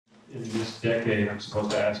in this decade, I'm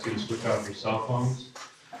supposed to ask you to switch off your cell phones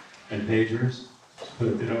and pagers so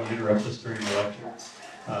that they don't interrupt us during the lecture.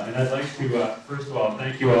 And I'd like to, first of all,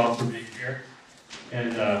 thank you all for being here.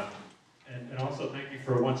 And also thank you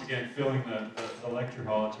for once again filling the lecture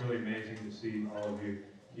hall. It's really amazing to see all of you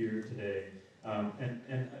here today.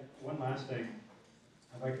 And one last thing,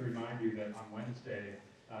 I'd like to remind you that on Wednesday,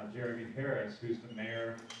 Jeremy Harris, who's the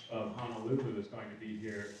mayor of Honolulu, is going to be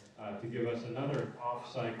here to give us another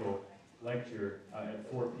off-cycle lecture at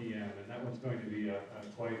 4 p.m. And that one's going to be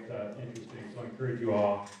quite interesting. So I encourage you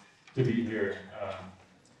all to be here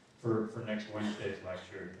for next Wednesday's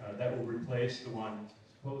lecture. That will replace the one that's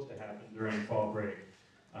supposed to happen during fall break,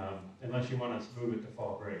 unless you want us to move it to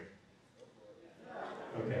fall break.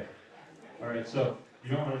 Okay. All right, so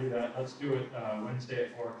you don't want to do that. Let's do it Wednesday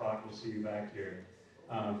at 4 o'clock. We'll see you back here.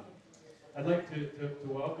 I'd like to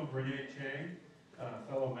welcome Renée Cheng,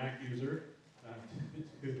 fellow Mac user,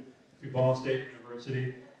 to Ball State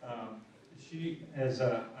University. She has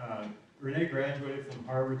Renée graduated from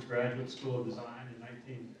Harvard's Graduate School of Design in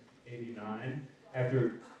 1989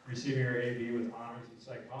 after receiving her A.B. with honors in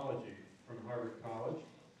psychology from Harvard College.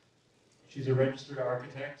 She's a registered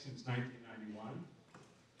architect since 1991.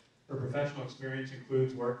 Her professional experience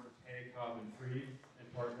includes work for Kay, Cobb & Freed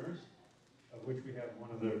and Partners, of which we have one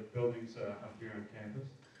of the buildings up here on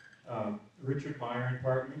campus. Richard Meyer and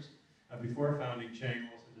Partners, before founding Cheng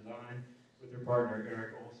Olson Design with her partner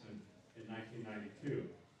Eric Olson in 1992.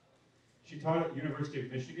 She taught at the University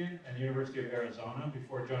of Michigan and University of Arizona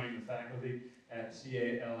before joining the faculty at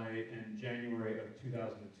CALA in January of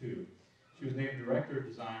 2002. She was named Director of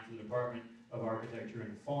Design for the Department of Architecture in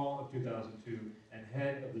the fall of 2002 and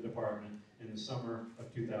head of the department in the summer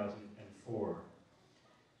of 2004.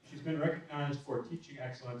 She's been recognized for teaching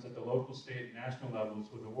excellence at the local, state, and national levels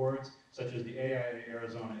with awards such as the AIA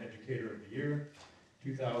Arizona Educator of the Year,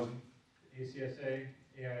 2000 ACSA,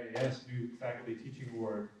 AIAS New Faculty Teaching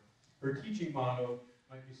Award. Her teaching motto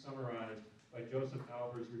might be summarized by Joseph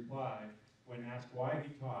Albert's reply when asked why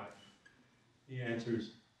he taught. He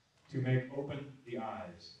answers, to make open the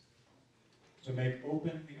eyes. To make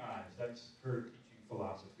open the eyes. That's her teaching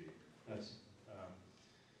philosophy. That's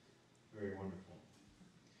very wonderful.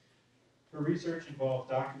 Her research involves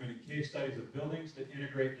documenting case studies of buildings that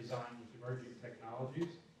integrate design with emerging technologies.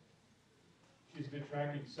 She's been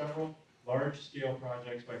tracking several large-scale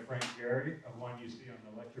projects by Frank Gehry, of one you see on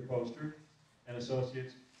the lecture poster, and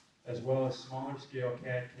associates, as well as smaller-scale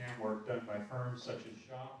CAD/CAM work done by firms such as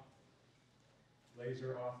Shop,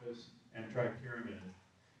 Laser Office, and Tri-Pyramid.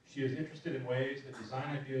 She is interested in ways that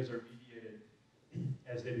design ideas are mediated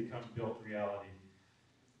as they become built reality.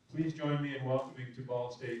 Please join me in welcoming to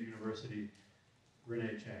Ball State University,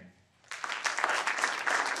 Renée Cheng.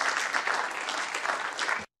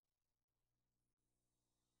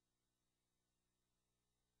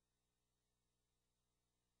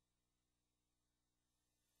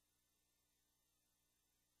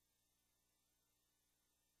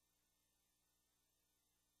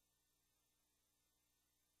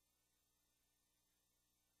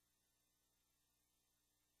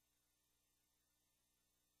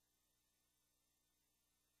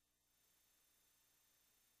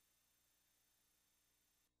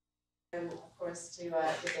 And of course, to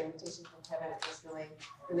get the invitation from Kevin, it was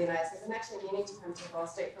really nice. I've been actually meaning to come to Ball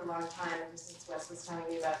State for a long time, ever since Wes was telling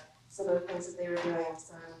me about some of the things that they were doing.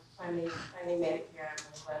 So I'm finally made it here. I'm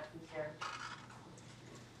really glad to be here.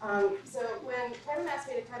 So when Kevin asked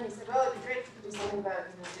me to come, he said, well, it'd be great if you could do something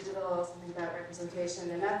about digital, something about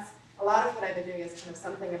representation. And that's a lot of what I've been doing is kind of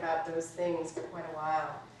something about those things for quite a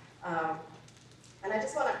while. And I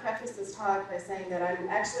just want to preface this talk by saying that I'm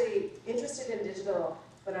actually interested in digital,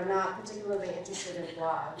 but I'm not particularly interested in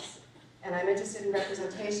blogs. And I'm interested in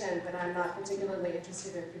representation, but I'm not particularly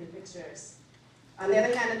interested in pretty pictures. On the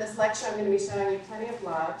other hand, in this lecture, I'm going to be showing you plenty of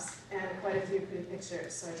blogs and quite a few pretty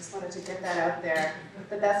pictures. So I just wanted to get that out there.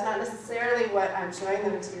 But that's not necessarily what I'm showing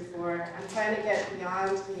them to you for. I'm trying to get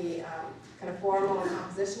beyond the kind of formal and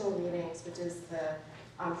compositional meetings, which is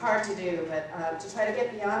hard to do, but to try to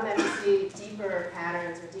get beyond that to see deeper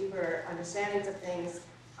patterns or deeper understandings of things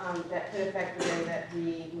that could affect the way that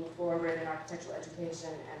we move forward in architectural education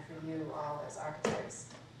and for you all as architects.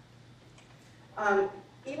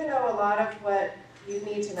 Even though a lot of what you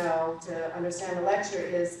need to know to understand a lecture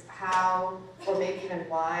is how, or maybe even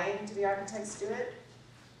why, do the architects do it,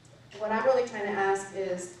 what I'm really trying to ask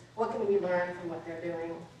is, what can we learn from what they're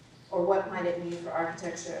doing? Or what might it mean for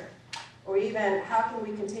architecture? Or even, how can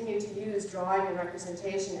we continue to use drawing and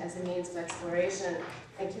representation as a means of exploration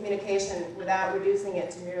and communication without reducing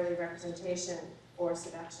it to merely representation or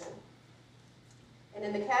seduction? And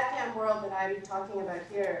in the CAD/CAM world that I'm talking about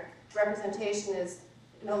here, representation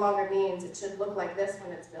no longer means it should look like this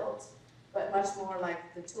when it's built, but much more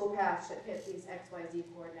like the toolpath should hit these XYZ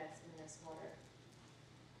coordinates in this order.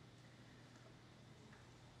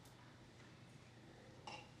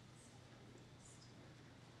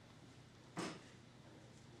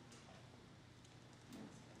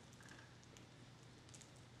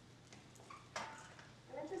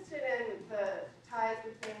 I'm interested in the ties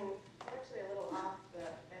between, I'm actually a little off the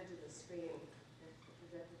edge of the screen. If the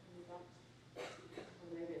projector can be bumped. Or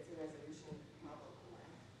maybe it's a resolution problem on my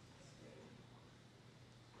screen.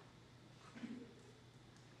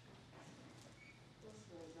 This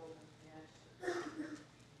one don't have the edge.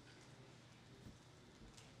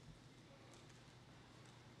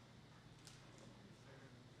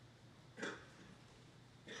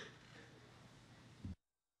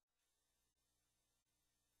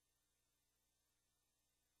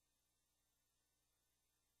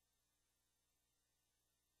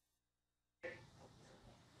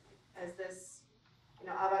 As this,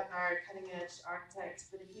 avant-garde, cutting-edge architect.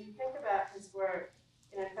 But if you think about his work,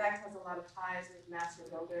 it in fact has a lot of ties with master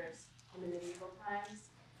builders in the medieval times,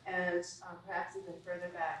 and perhaps even further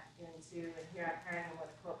back into, and here I'm pairing him with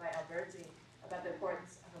a quote by Alberti about the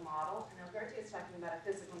importance of a model. And Alberti is talking about a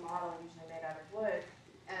physical model usually made out of wood,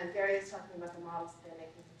 and Gary is talking about the models that they make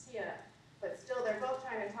in CATIA. But still, they're both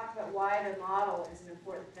trying to talk about why the model is an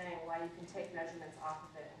important thing, why you can take measurements off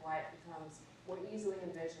of it, and why it becomes more easily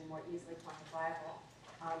envisioned, more easily quantifiable,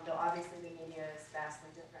 though obviously the media is vastly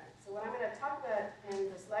different. So what I'm going to talk about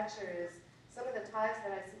in this lecture is some of the ties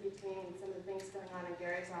that I see between some of the things going on in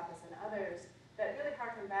Gary's office and others that really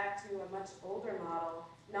harken back to a much older model,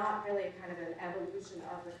 not really kind of an evolution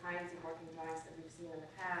of the kinds of working drawings that we've seen in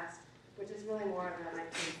the past, which is really more of a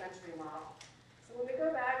 19th century model. So when we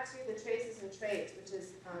go back to the traces and traits, which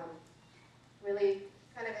is really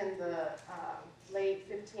kind of in the late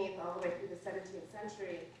 15th all the way through the 17th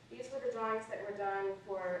century, these were the drawings that were done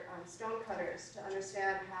for stone cutters to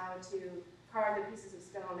understand how to carve the pieces of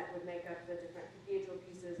stone that would make up the different cathedral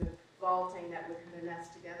pieces and vaulting that would kind of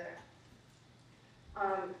nest together.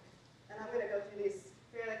 And I'm going to go through these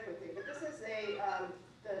fairly quickly, but this is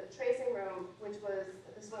the tracing room, which was,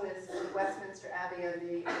 this one is Westminster Abbey, and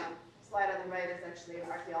the slide on the right is actually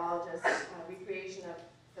an archaeologist's recreation of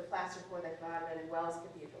the plaster pour they found in Wells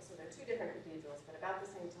Cathedral. So they're two different cathedrals, but about the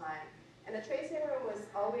same time. And the tracing room was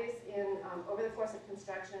always in, over the course of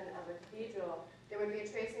construction of a cathedral, there would be a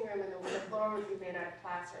tracing room and the floor would be made out of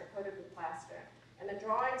plaster, coated with plaster. And the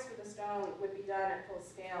drawings for the stone would be done at full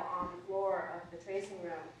scale on the floor of the tracing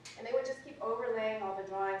room. And they would just keep overlaying all the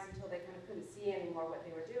drawings until they kind of couldn't see anymore what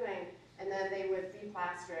they were doing. And then they would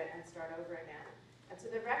replaster it and start over again. And so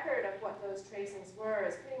the record of what those tracings were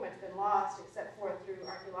has pretty much been lost, except for through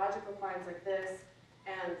archaeological finds like this,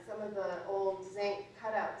 and some of the old zinc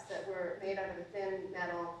cutouts that were made out of the thin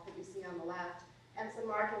metal that you see on the left, and some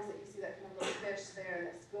markings that you see, that kind of little fish there and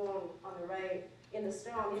that spoon on the right in the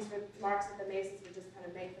stone. These were marks that the masons would just kind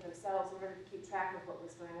of make for themselves in order to keep track of what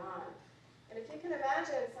was going on. And if you can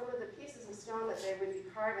imagine some of the pieces of stone that they would be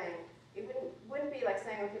carving, it wouldn't be like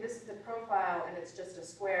saying, okay, this is the profile and it's just a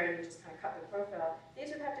square and you just kind of cut the profile.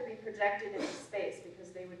 These would have to be projected into space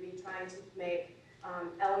because they would be trying to make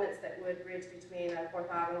elements that would bridge between an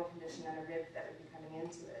orthogonal condition and a rib that would be coming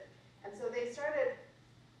into it. And so they started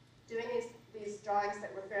doing these drawings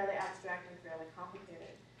that were fairly abstract and fairly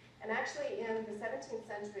complicated. And actually in the 17th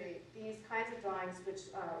century, these kinds of drawings,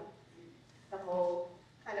 which the whole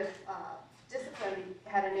kind of discipline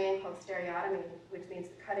had a name called stereotomy, which means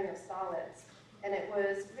the cutting of solids. And it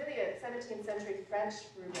was really a 17th century French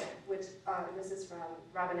rubric, which this is from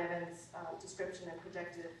Robin Evans' description of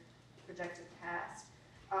projective cast,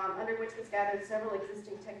 under which was gathered several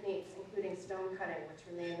existing techniques, including stone cutting, which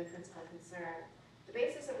remained the principal concern. The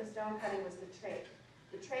basis of the stone cutting was the trait.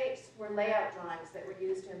 The traits were layout drawings that were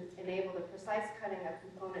used to enable the precise cutting of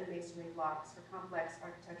component masonry blocks for complex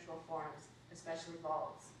architectural forms, especially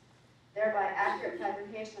vaults. Thereby, accurate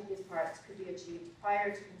fabrication of these parts could be achieved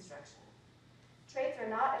prior to construction. Traits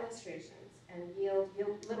are not illustrations and yield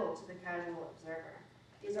little to the casual observer.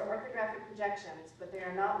 These are orthographic projections, but they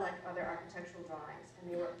are not like other architectural drawings,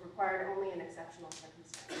 and they were required only in exceptional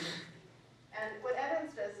circumstances. And what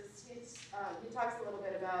Evans does is he talks a little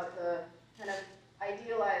bit about the kind of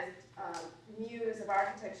idealized muse of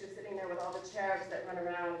architecture sitting there with all the cherubs that run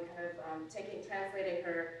around, kind of translating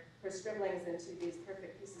her scribblings into these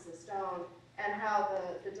perfect pieces of stone, and how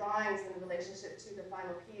the drawings in relationship to the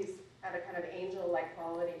final piece had a kind of angel-like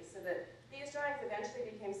quality, so that these drawings eventually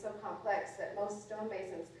became so complex that most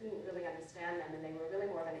stonemasons couldn't really understand them, and they were really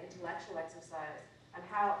more of an intellectual exercise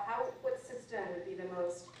on what system would be the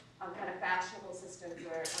most kind of fashionable system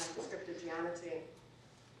for descriptive geometry.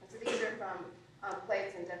 And so these are from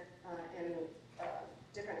plates in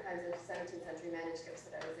different kinds of 17th century manuscripts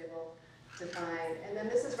that I was able to find. And then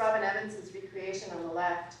this is Robin Evans's recreation on the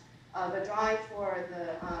left of a drawing for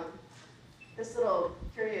this little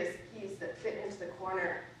curious piece that fit into the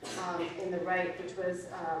corner in the right, which was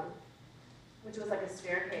like a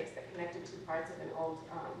staircase that connected two parts of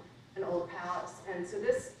an old palace. And so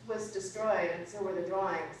this was destroyed, and so were the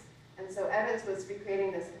drawings. And so Evans was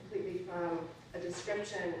recreating this completely from a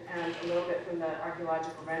description and a little bit from the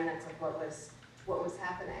archaeological remnants of what was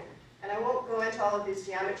happening. And I won't go into all of these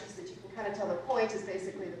geometries, that you can kind of tell the point is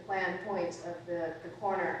basically the planned point of the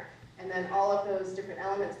corner. And then all of those different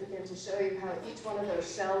elements begin to show you how each one of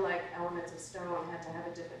those shell-like elements of stone had to have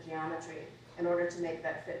a different geometry in order to make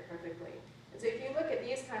that fit perfectly. And so if you look at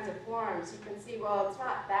these kinds of forms, you can see, well, it's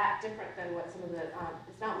not that different than what some of the,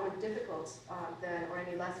 it's not more difficult than, or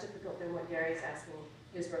any less difficult than what Gary's asking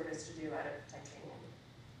his workers to do out of titanium.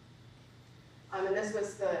 And this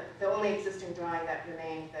was the only existing drawing that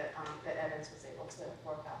remained that Evans was able to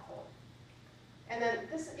work off of. And then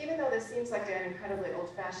this, even though this seems like an incredibly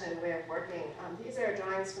old-fashioned way of working, these are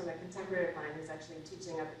drawings from a contemporary of mine who's actually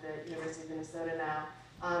teaching up at the University of Minnesota now,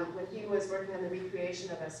 when he was working on the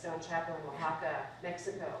recreation of a stone chapel in Oaxaca,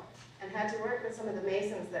 Mexico, and had to work with some of the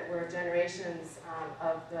masons that were generations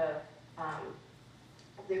of the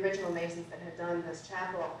original masons that had done this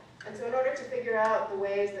chapel. And so in order to figure out the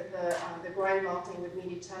ways that the groin vaulting would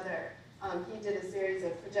meet each other, he did a series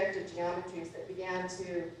of projected geometries that began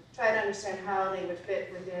to try to understand how they would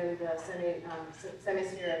fit within the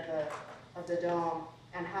semisphere of the dome,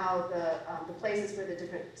 and how the places where the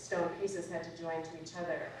different stone pieces had to join to each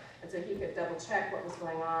other. And so he could double check what was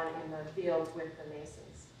going on in the field with the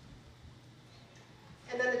masons.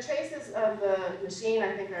 And then the traces of the machine,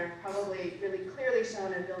 I think, are probably really clearly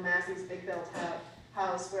shown in Bill Massey's Big Belt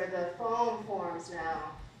house, where the foam forms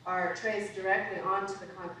now are traced directly onto the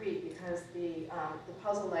concrete, because the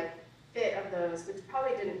puzzle-like fit of those, which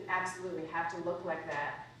probably didn't absolutely have to look like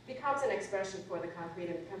that, becomes an expression for the concrete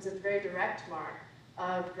and becomes a very direct mark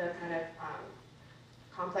of the kind of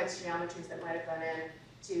complex geometries that might have gone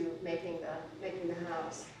into making the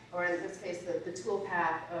house. Or in this case, the tool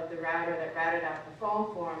path of the router that routed out the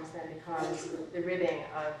foam forms then becomes the ribbing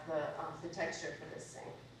of the texture for this sink.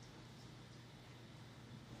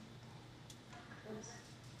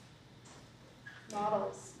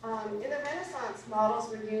 Models. In the Renaissance, models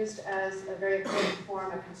were used as a very important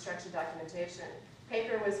form of construction documentation.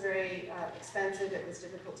 Paper was very expensive. It was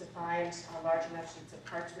difficult to find large enough sheets of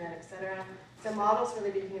parchment, etc. So models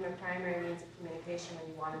really became a primary means of communication when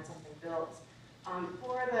you wanted something built.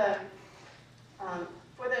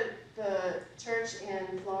 For the church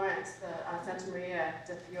in Florence, the Santa Maria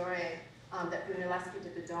de Fiore, that Brunelleschi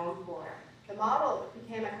did the dome for, the model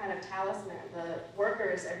became a kind of talisman. The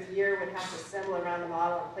workers every year would have to assemble around the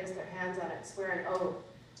model and place their hands on it and swear an oath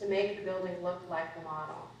to make the building look like the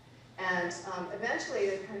model. And eventually,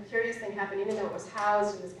 the kind of curious thing happened, even though it was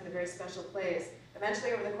housed in this kind of very special place,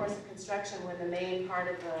 eventually over the course of construction, when the main part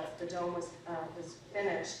of the dome was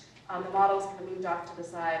finished, the models kind of moved off to the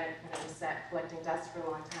side and kind of just sat collecting dust for a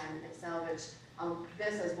long time, and they salvaged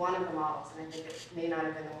this as one of the models, and I think it may not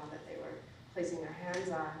have been the one that they were placing their hands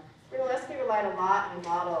on. Brunelleschi relied a lot on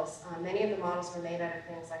models. Many of the models were made out of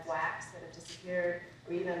things like wax that had disappeared,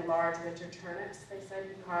 or even large winter turnips, they said,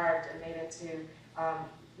 he carved and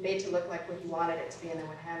made to look like what he wanted it to be, and then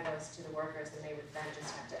would hand those to the workers, and they would then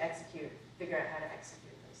just have to figure out how to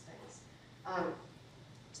execute those things.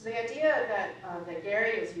 So the idea that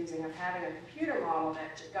Gary is using of having a computer model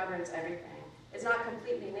that governs everything is not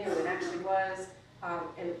completely new. It actually was,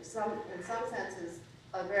 in some senses,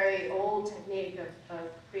 a very old technique of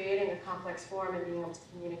creating a complex form and being able to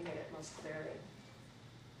communicate it most clearly.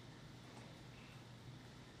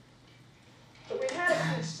 But we had a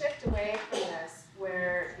kind of shift away from this,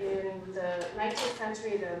 where in the 19th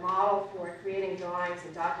century, the model for creating drawings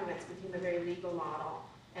and documents became a very legal model.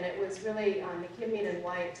 And it was really McKimmey and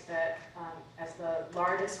White that, as the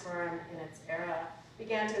largest firm in its era,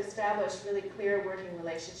 began to establish really clear working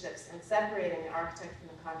relationships and separating the architect from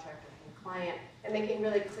the contractor from the client, and making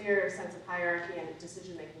really clear sense of hierarchy and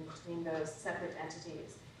decision-making between those separate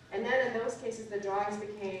entities. And then in those cases, the drawings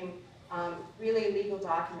became really legal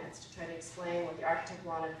documents to try to explain what the architect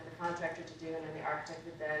wanted for the contractor to do, and then the architect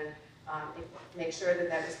would then make sure that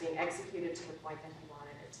that was being executed to the point that he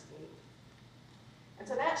wanted it to be. And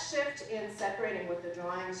so that shift in separating what the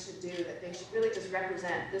drawings should do, that they should really just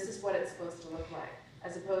represent, this is what it's supposed to look like,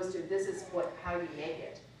 as opposed to this is how you make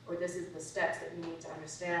it, or this is the steps that you need to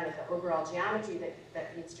understand, that the overall geometry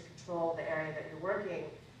that needs to control the area that you're working,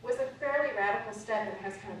 was a fairly radical step and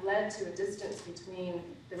has kind of led to a distance between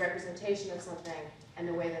the representation of something and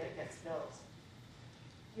the way that it gets built.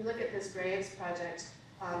 If you look at this Graves project,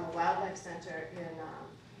 the Wildlife Center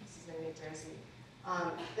in New Jersey,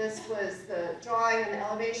 this was the drawing and the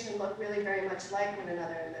elevation look really very much like one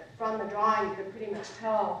another, and that from the drawing you could pretty much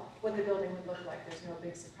tell what the building would look like. There's no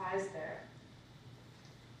big surprise there.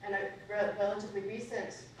 And a relatively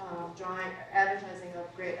recent drawing, advertising of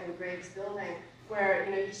a Graves building, where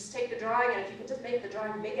you just take the drawing, and if you can just make the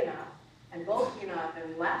drawing big enough and bulky enough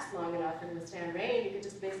and last long enough and withstand rain, you could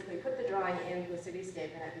just basically put the drawing into a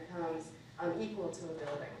cityscape and it becomes equal to a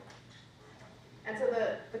building. And so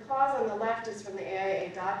the clause on the left is from the AIA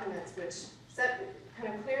documents, which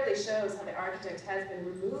kind of clearly shows how the architect has been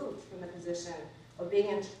removed from the position of being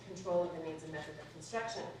in control of the means and method of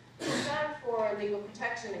construction. It's done for legal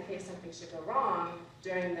protection in case something should go wrong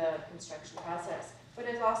during the construction process, but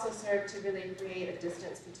it also served to really create a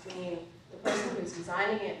distance between the person who's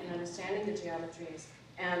designing it and understanding the geometries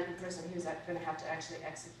and the person who's going to have to actually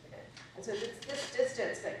execute it. And so it's this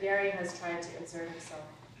distance that Gary has tried to insert himself.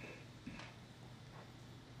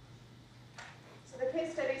 So the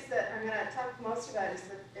case studies that I'm going to talk most about is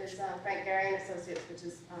Frank Gehry and Associates, which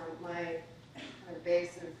is my kind of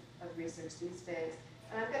base of research these days.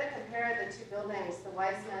 And I'm going to compare the two buildings, the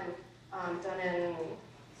Weissman done in,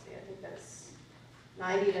 I think that's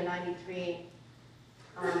 90 to 93,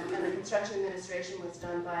 and the construction administration was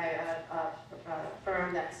done by a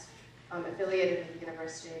firm that's affiliated with the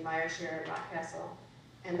University of Meyershire and Rockcastle.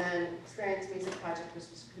 And then Experience Music Project, which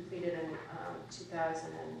was completed in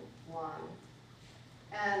 2001.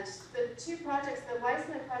 And the two projects, the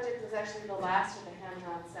Weissman project was actually the last of the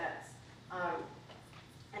hand-drawn sets.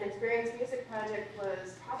 And Experience Music Project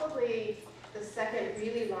was probably the second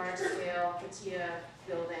really large-scale CATIA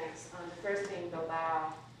buildings, the first being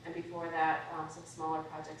Bilbao, and before that, some smaller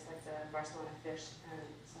projects like the Barcelona Fish and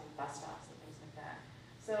some bus stops and things like that.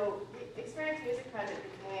 So the Experience Music Project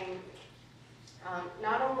became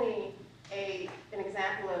not only an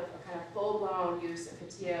example of a kind of full-blown use of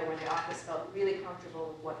CATIA where the office felt really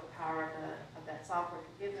comfortable with what the power of that software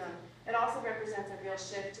could give them, it also represents a real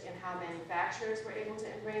shift in how manufacturers were able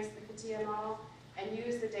to embrace the CATIA model and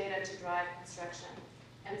use the data to drive construction.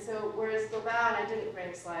 And so whereas Bilbao, and I didn't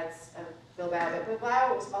bring slides of Bilbao, but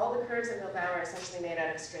Bilbao, all the curves in Bilbao are essentially made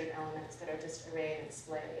out of straight elements that are just arrayed and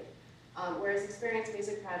displayed. Whereas Experience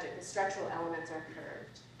Music Project, the structural elements are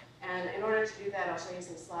curved. And in order to do that, I'll show you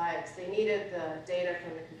some slides. They needed the data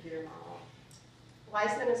from the computer model.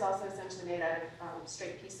 Weissman is also essentially made out of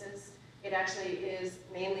straight pieces. It actually is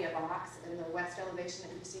mainly a box, and the west elevation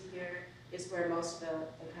that you see here is where most of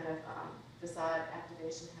the kind of facade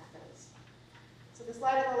activation happens. So the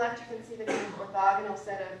slide on the left, you can see the kind of orthogonal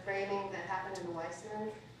set of framing that happened in the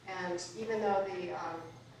Weissman. And even though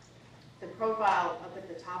the profile up at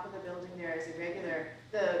the top of the building there is irregular,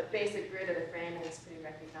 the basic grid of the framing is pretty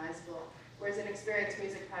recognizable. Whereas in Experience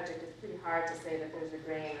Music Project, it's pretty hard to say that there's a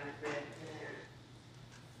grain or a grid in there.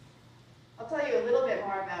 I'll tell you a little bit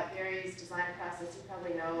more about Gary's design process. You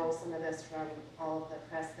probably know some of this from all of the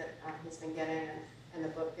press that he's been getting and the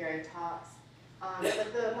book Gary Talks.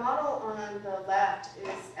 But the model on the left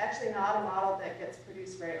is actually not a model that gets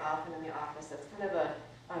produced very often in the office. It's kind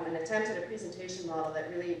of an attempt at a presentation model that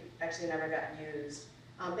really actually never got used.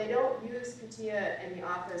 They don't use CATIA in the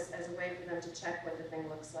office as a way for them to check what the thing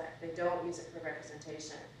looks like. They don't use it for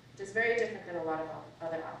representation, which is very different than a lot of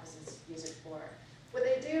other offices use it for. What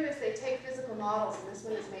they do is they take physical models, and this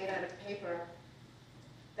one is made out of paper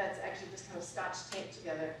that's actually just kind of scotch taped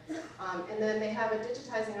together. And then they have a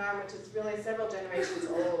digitizing arm, which is really several generations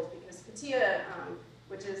old, because CATIA,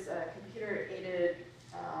 which is a computer-aided,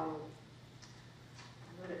 I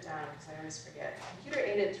wrote it down because I always forget,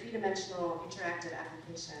 computer-aided three-dimensional interactive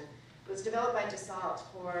application. It was developed by Dassault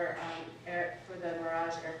for the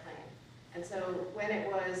Mirage airplane. And so when it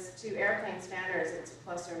was to airplane standards, it's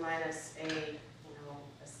plus or minus a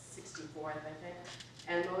 64th, I think.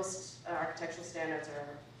 And most architectural standards are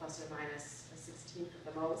plus or minus a 16th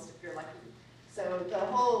at the most, if you're lucky. So the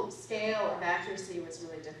whole scale of accuracy was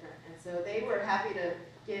really different. And so they were happy to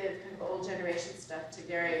give kind of old generation stuff to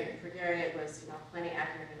Gary. And for Gary, it was plenty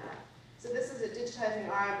accurate enough. So this is a digitizing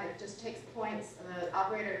arm that just takes points. The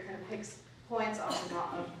operator kind of picks points off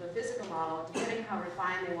of the physical model. Depending how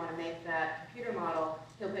refined they want to make that computer model,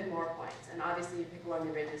 he'll pick more points. And obviously, you pick along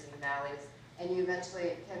the ridges and the valleys. And you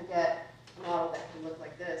eventually can get a model that can look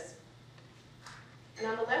like this. And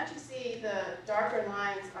on the left, you see the darker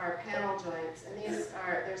lines are panel joints, and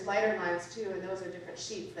there's lighter lines too, and those are different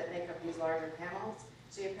sheets that make up these larger panels.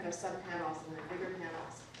 So you have kind of sub-panels and then bigger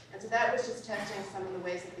panels. And so that was just testing some of the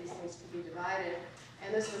ways that these things could be divided.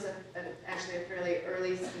 And this was actually a fairly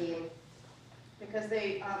early scheme because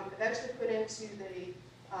they eventually put into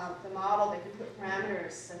the model, they could put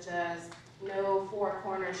parameters such as no four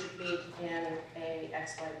corners should meet in a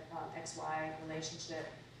XY relationship.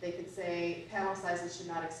 They could say panel sizes should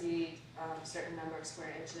not exceed a certain number of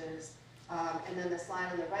square inches. And then the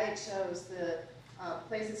slide on the right shows the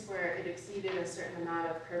places where it exceeded a certain amount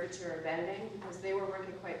of curvature or bending, because they were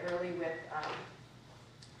working quite early with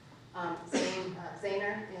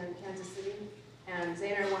Zahner in Kansas City. And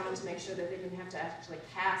Zahner wanted to make sure that they didn't have to actually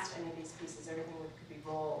cast any of these pieces, everything could be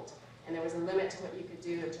rolled. And there was a limit to what you could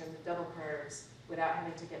do in terms of double curves without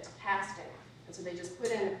having to get to casting. And so they just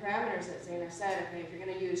put in the parameters that Zahner said, okay, if you're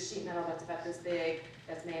going to use sheet metal that's about this big,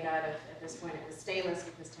 that's made out of, at this point it was stainless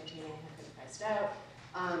because titanium had been priced out,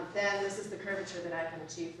 then this is the curvature that I can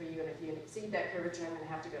achieve for you, and if you exceed that curvature, I'm going to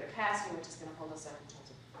have to go to casting, which is going to hold us up in terms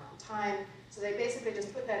of time. So they basically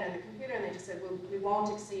just put that in the computer, and they just said, well, we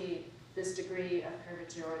won't exceed this degree of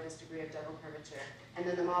curvature or this degree of double curvature, and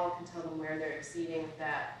then the model can tell them where they're exceeding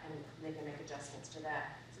that, and they can make adjustments to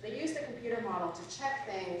that. So they use the computer model to check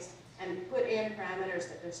things and put in parameters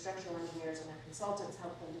that their structural engineers and their consultants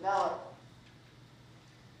help them develop.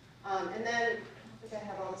 And then, I think I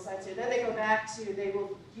have all the slides here, then they go back to, they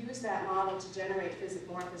will use that model to generate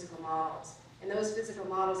more physical models. And those physical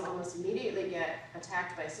models almost immediately get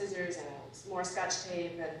attacked by scissors and more scotch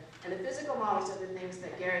tape. And the physical models are the things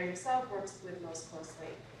that Gary himself works with most closely.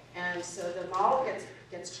 And so the model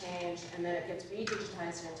gets changed, and then it gets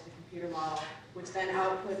re-digitized into the computer model, which then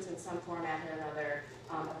outputs in some format or another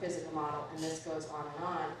a physical model, and this goes on and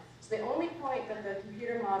on. So the only point that the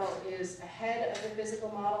computer model is ahead of the physical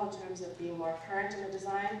model in terms of being more current in the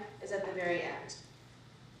design is at the very end.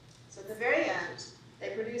 So at the very end, they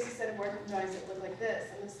produce a set of working drawings that look like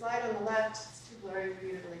this. And the slide on the left, it's too blurry for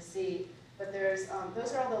you to really see, but there's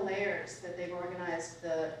those are all the layers that they've organized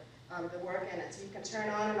the work in it. So you can turn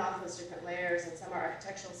on and off those different layers, and some are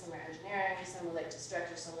architectural, some are engineering, some relate to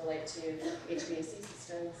structure, some relate to HVAC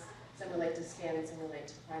systems, some relate to skin, some relate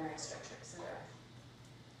to primary structure, etc.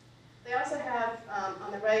 They also have,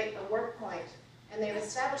 on the right, a work point, and they've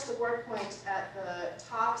established the work point at the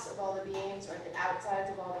tops of all the beams or at the outsides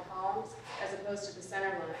of all the columns, as opposed to the center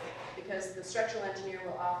one, because the structural engineer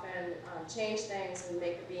will often change things and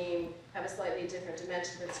make the beam have a slightly different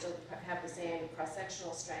dimension but still have the same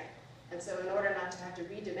cross-sectional strength. And so in order not to have to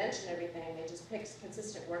redimension everything, they just pick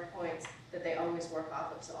consistent work points that they always work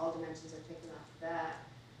off of, so all dimensions are taken off of that.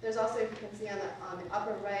 There's also, if you can see on the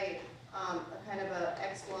upper right, a kind of a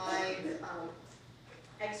XY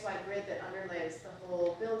grid that underlays the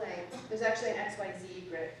whole building. There's actually an XYZ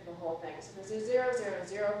grid for the whole thing. So there's a 0, 0,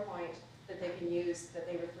 0 point that they can use, that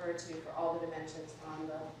they refer to for all the dimensions on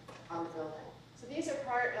the building. So these are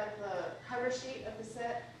part of the cover sheet of the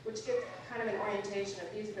set, which gives kind of an orientation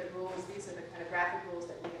of these are the rules, these are the kind of graphic rules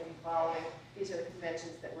that we're going to be following, these are the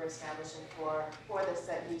conventions that we're establishing for this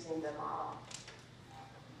set using the model.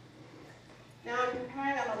 Now I'm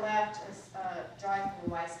comparing on the left a drawing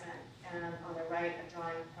from Weissman, and on the right a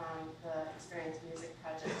drawing from the Experience Music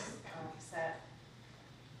Projects set.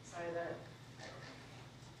 Sorry, the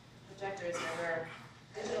projector is never,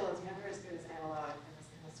 digital is never as good as analog for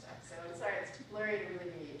this kind of stuff. So I'm sorry, it's too blurry to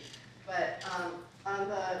really read. But on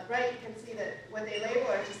the right you can see that what they label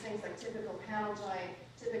are just things like typical panel joint,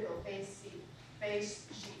 typical face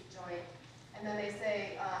sheet joint. And then they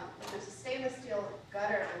say if there's a stainless steel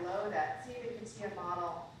gutter below that, see if you can see a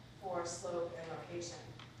model for slope and location.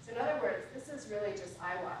 So in other words, this is really just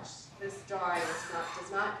eyewash. This drawing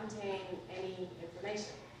does not contain any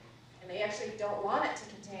information. And they actually don't want it to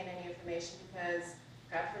contain any information because,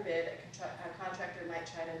 God forbid, a contractor might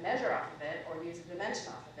try to measure off of it or use a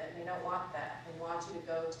dimension off of it, and they don't want that. They want you to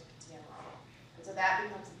go to the CATIA model. And so that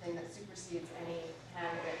becomes the thing that supersedes any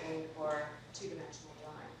handwritten or two-dimensional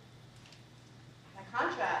drawing. By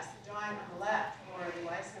contrast, the drawing on the left for the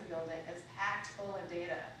Weissman building is packed full of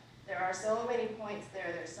data. There are so many points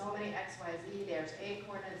there. There's so many XYZ. There's A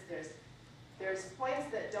coordinates. There's points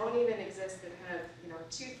that don't even exist that kind of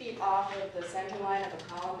 2 feet off of the center line of a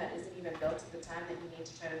column that isn't even built at the time that you need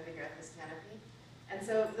to try to figure out this canopy. And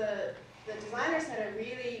so the designers had a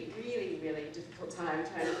really, really, really difficult time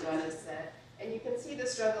trying to draw this set. And you can see the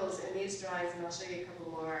struggles in these drawings, and I'll show you a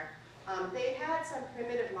couple more. They had some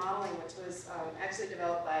primitive modeling, which was actually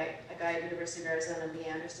developed by a guy at University of Arizona, Lee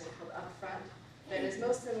Anderson, called Upfront, that is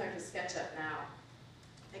most similar to SketchUp now.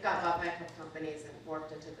 It got bought by a couple companies and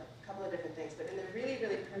warped into a couple of different things, but in the really,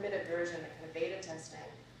 really primitive version, the kind of beta testing,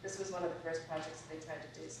 this was one of the first projects that they tried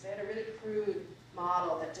to do. So they had a really crude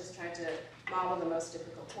model that just tried to model the most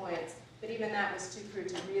difficult points. But even that was too crude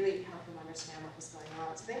to really help them understand what was going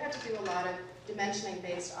on. So they had to do a lot of dimensioning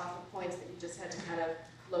based off of points that you just had to kind of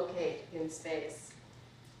locate in space.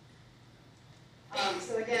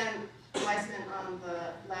 So again, Weissman on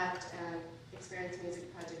the left and Experience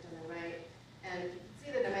Music Project on the right. And you can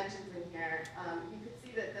see the dimensions in here. You can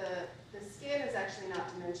see that the skin is actually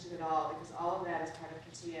not dimensioned at all because all of that is part of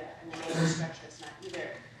CATIA and the major structure is not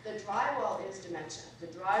either. The drywall is dimensioned. The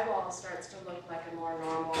drywall starts to look like a more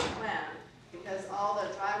normal plan because all the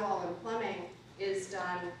drywall and plumbing is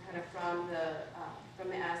done kind of from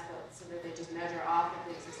the asphalt, so that they just measure off of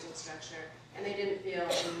the existing structure. And they didn't feel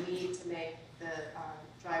the need to make the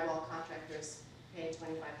drywall contractors pay $25,000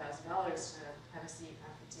 to have a seat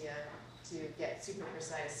on CATIA to get super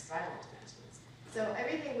precise drywall dimensions. So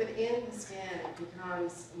everything within the skin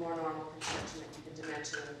becomes more normal construction that you can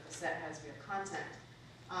dimension, and the set has real content.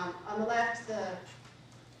 On the left,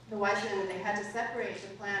 the Weissman, they had to separate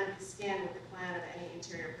the plan of the skin with the plan of any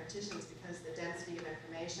interior partitions because of the density of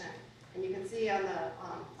information. And you can see on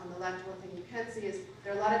the left, one thing you can see is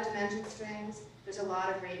there are a lot of dimension strings, there's a lot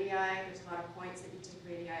of radii, there's a lot of points that you take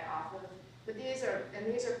radii off of. But these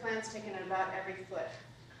are plans taken at about every foot.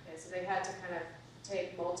 Okay, so they had to kind of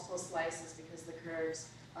take multiple slices because the curves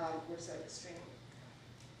were so extreme.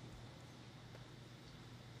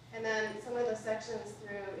 And then some of the sections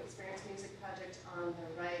through Experience Music Project on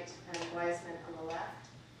the right and Weissman on the left.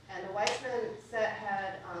 And the Weissman set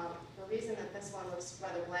had, the reason that this one looks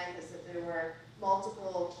rather blank is that there were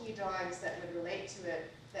multiple key drawings that would relate to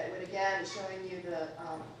it that would, again, showing you the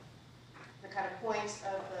kind of point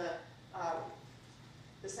of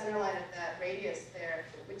the center line of that radius there,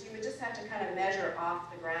 which you would just have to kind of measure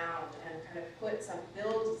off the ground and kind of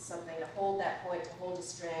build something to hold that point, to hold a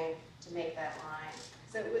string, to make that line.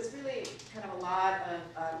 So it was really kind of a lot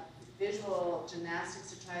of visual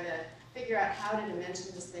gymnastics to try to figure out how to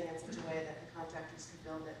dimension this thing in such a way that the contractors could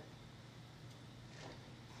build it.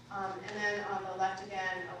 And then on the left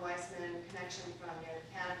again, a Weissman connection from near the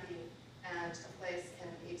canopy and a place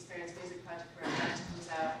in the Experience Music Project where a vent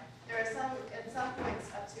comes out. There are at some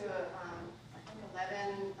points up to I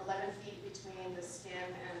think 11 feet between the skin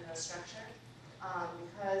and the structure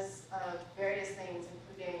because of various things,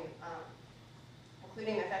 including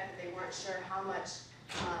the fact that they weren't sure how much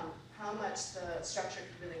the structure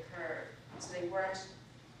could really curve. So they weren't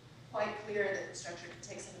quite clear that the structure could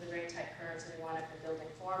take some of the very tight curves that they wanted the building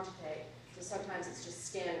form to take. So sometimes it's just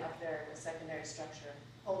skin up there with secondary structure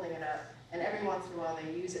holding it up. And every once in a while they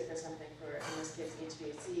use it for something, for, in this case,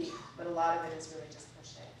 HVAC, but a lot of it is really just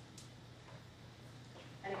pushing.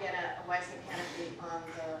 And again, a Weissman canopy on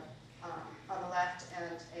the left,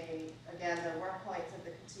 and again, the work points of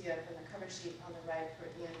the CATIA from the cover sheet on the right for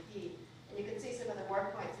EMP. And you can see some of the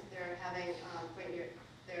work points that they're having right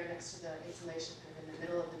there next to the insulation, kind of in the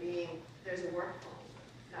middle of the beam, there's a work point.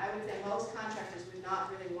 And I would say most contractors would not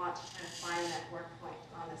really want to try to find that work point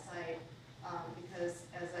on the site because,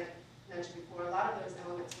 as I mentioned before, a lot of those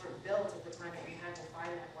elements weren't built at the time that you had to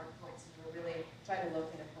find that work point, so you were really trying to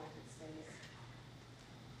locate a point in space.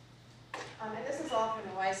 And this is all from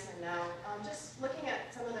the Weissman now. Just looking at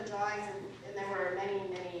some of the drawings, and there were many,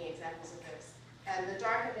 many examples of this. And the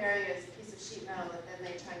darkened area is a piece of sheet metal that then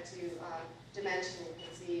they tried to dimension. You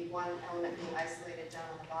can see one element being isolated down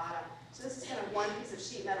on the bottom. So this is kind of one piece of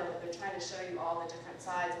sheet metal that they're trying to show you all the different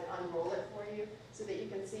sides and unroll it for you so that you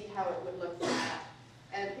can see how it would look from that.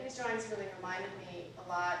 And these drawings really reminded me a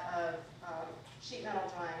lot of sheet metal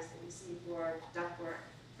drawings that you see for ductwork.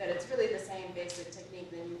 That it's really the same basic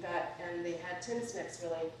technique that you've got, and they had tin snips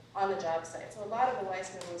really on the job site. So a lot of the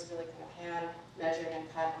Weissman was really kind of hand measured and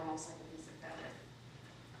cut almost like a piece of fabric.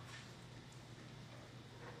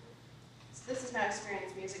 So this is now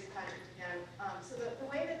Experience Music Project again. So the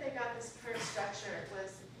way that they got this curved structure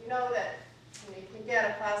was, you know that you can get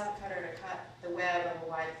a plasma cutter to cut the web of a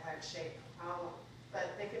wide flange shape, no problem.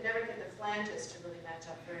 But they could never get the flanges to really match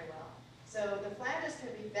up very well. So the flanges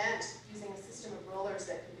could be bent using a system of rollers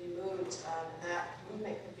that could be moved, and that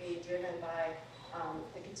movement could be driven by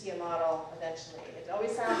the CATIA model eventually. It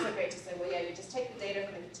always sounds so great to say, well, yeah, you just take the data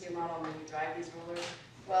from the CATIA model and then you drive these rollers.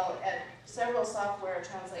 Well, at several software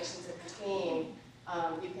translations in between,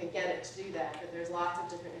 you can get it to do that, but there's lots of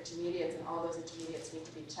different intermediates, and all those intermediates need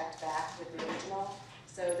to be checked back with the original.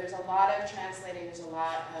 So there's a lot of translating, there's a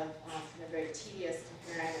lot of kind of very tedious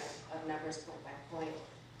comparing of numbers point by point.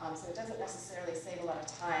 So it doesn't necessarily save a lot of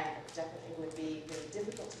time. It definitely would be really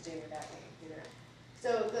difficult to do without a computer.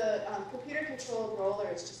 So the computer-controlled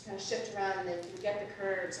rollers just kind of shift around, and then you can get the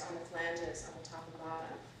curves on the flanges on the top and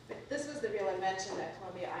bottom. But this was the real invention at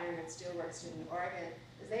Columbia Iron and Steelworks in Oregon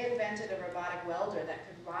is they invented a robotic welder that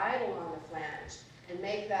could ride along the flange and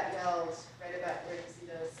make that weld right about where you see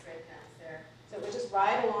those spray cans there. So it would just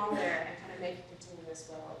ride along there and kind of make a continuous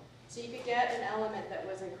weld. So you could get an element that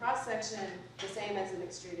was in cross-section the same as an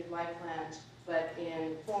extruded Y flange, but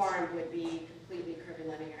in form would be completely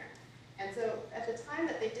curvilinear. And so at the time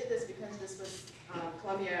that they did this, because this was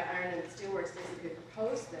Columbia Iron and Steelworks basically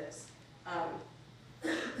proposed this,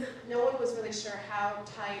 no one was really sure how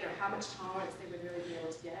tight or how much tolerance they would really be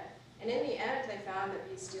able to get. And in the end, they found that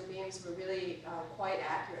these steel beams were really quite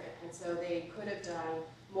accurate, and so they could have done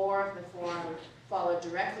more of the form followed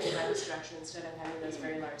directly by the structure instead of having those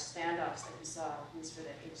very large standoffs that you saw used for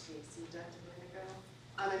the HVAC duct a minute ago.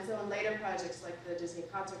 And so in later projects like the Disney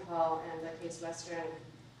Concert Hall and the Case Western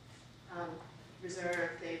Reserve,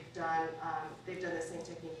 they've done the same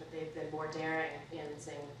technique, but they've been more daring in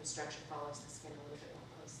saying that the structure follows the skin a little bit more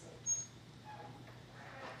closely.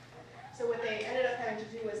 So what they ended up having to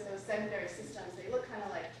do was those secondary systems. They look kind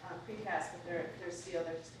of like precast, but they're steel.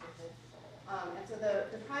 They're just different. And so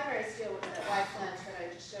the primary steel was that Y flange that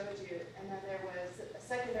I just showed you, and then there was a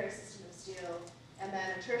secondary system of steel, and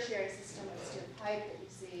then a tertiary system of steel pipe that you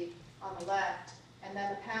see on the left, and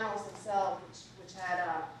then the panels themselves, which had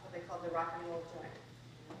what they called the rock and roll joint.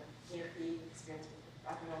 You know, the experience with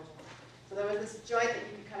rock and roll joint. So there was this joint that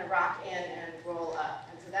you could kind of rock in and roll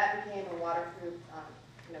up, and so that became a waterproof,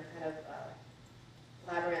 kind of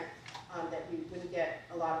labyrinth that you wouldn't get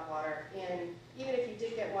a lot of water in. Even if you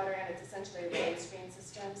did get water in, it's essentially a rain screen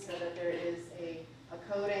system, so that there is a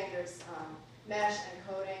coating, there's mesh and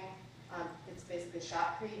coating. It's basically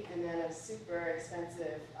shotcrete, and then a super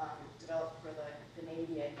expensive, developed for the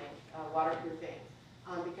Navy, I think, waterproofing,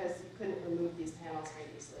 because you couldn't remove these panels very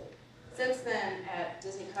easily. Since then, at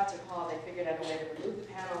Disney Concert Hall, they figured out a way to remove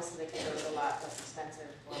the panels so they could go to a lot less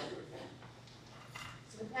expensive waterproofing.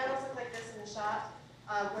 So the panels look like this in the shot.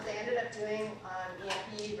 What they ended up doing on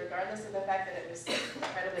EMP, regardless of the fact that it was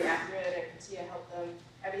incredibly accurate and CATIA helped them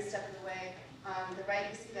every step of the way. The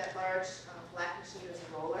right, you see that large black machine was a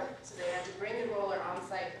roller. So they had to bring the roller on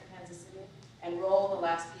site from Kansas City and roll the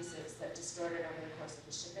last pieces that distorted over the course of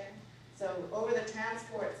the shipping. So over the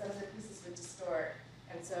transport, some of the pieces would distort.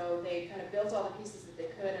 And so they kind of built all the pieces that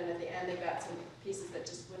they could, and at the end they got some pieces that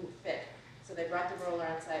just wouldn't fit. So they brought the roller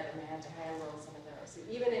on site and they had to hand roll some of those. So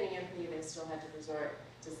even in EMP, they still had to resort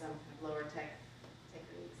to some lower tech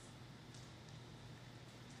techniques.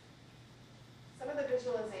 Some of the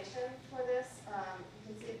visualization for this,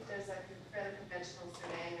 you can see there's a fairly conventional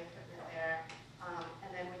surveying equipment there.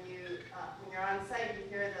 And then when you're on site, you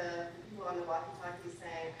hear the people on the walkie-talkie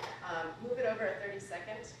saying, move it over a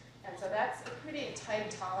 32nd. And so that's a pretty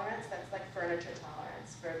tight tolerance. That's like furniture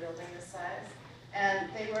tolerance for a building this size. And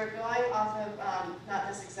they were going off of not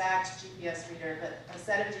this exact GPS reader, but a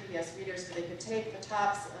set of GPS readers so they could take the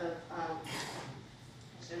tops of, I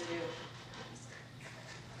showed you,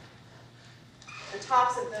 the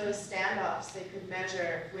tops of those standoffs they could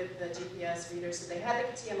measure with the GPS reader. So they had the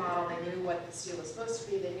CATIA model, they knew what the steel was supposed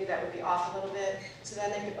to be, they knew that would be off a little bit, so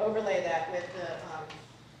then they could overlay that with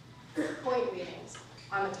the point readings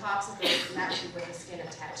on the tops of those, and that would be with the skin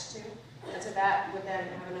attached to. And so that would then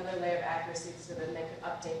have another layer of accuracy so that they could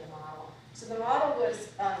update the model. So the model was,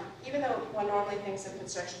 even though one normally thinks of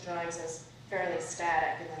construction drawings as fairly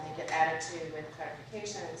static and then they get added to with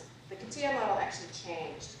clarifications, the CATIA model actually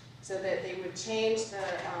changed so that they would change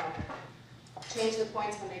the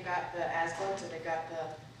points when they got the as-built, so they got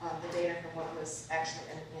the data from what was actually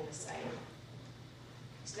in the site.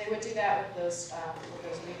 So they would do that with those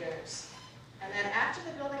readers. And then after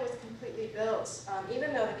the building was completely built,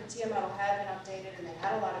 even though the CATIA model had been updated and they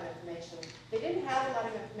had a lot of information, they didn't have a lot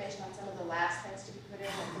of information on some of the last things to be put in,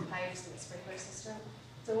 like the pipes and the sprinkler system.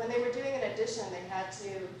 So when they were doing an addition,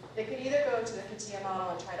 they could either go to the CATIA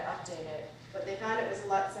model and try to update it, but they found it was a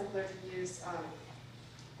lot simpler to use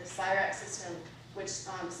the CYRAC system, which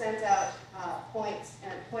sends out points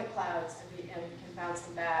and point clouds and can bounce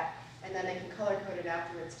them back, and then they can color code it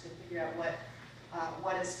afterwards to figure out what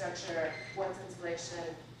is structure, what's insulation,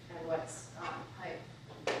 and what's height.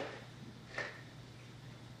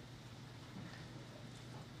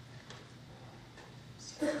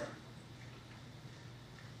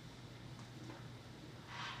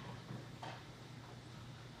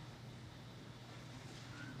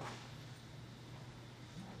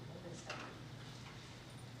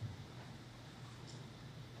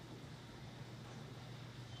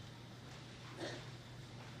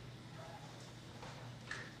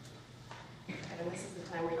 And this is the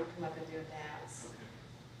time where you come up and do a dance,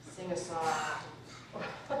 sing a song.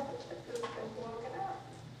 This has been woken up.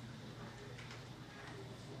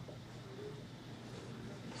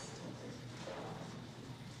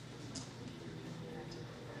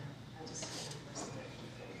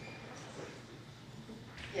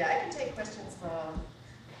 So I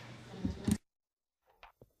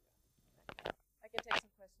can take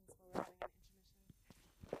some questions while we're having an intermission.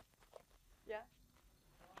 Yeah?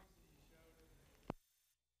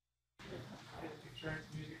 Insurance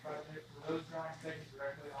music project, were those drawings taken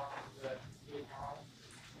directly off of the CATIA model?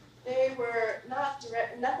 They were not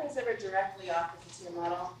direct, nothing's ever directly off the CATIA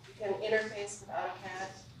model. You can interface with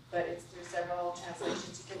AutoCAD, but it's through several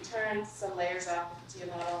translations. You can turn some layers off the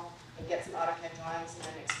CATIA model and get some AutoCAD drawings and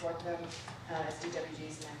then export them as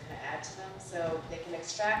DWGs and then kind of add to them. So they can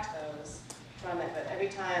extract those from it, but every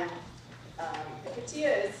time, the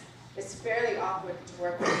CATIA is fairly awkward to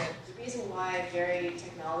work with. The reason why Gary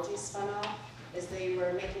Technologies spun off is they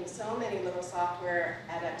were making so many little software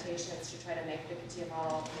adaptations to try to make the CATIA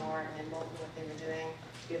model more nimble in what they were doing,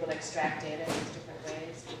 to be able to extract data in these different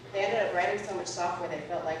ways. They ended up writing so much software, they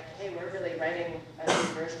felt like, hey, we're really writing a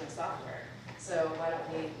new version of software, so why don't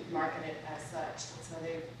we market it as such? And so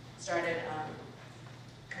they started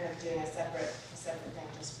kind of doing a separate thing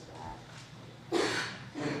just for that.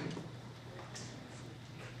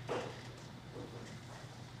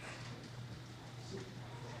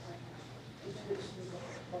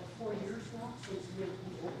 About 4 years now since we have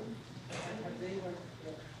been open. Have they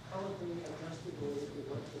how have they adjusted or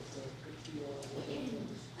what with the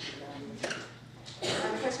The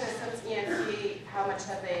question is, since ENP, how much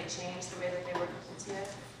have they changed the way that they work with CATIA?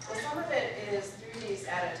 Well, some of it is through these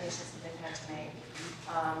adaptations that they've had to make.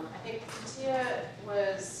 I think CATIA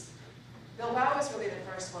Bilbao was really the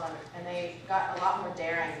first one, and they got a lot more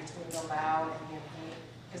daring between Bilbao and ENP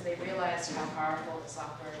because they realized how powerful the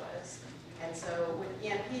software was. And so with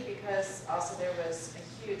ENP, because also there was a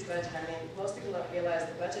huge budget, I mean, most people don't realize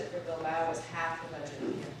the budget for Bilbao was half the budget of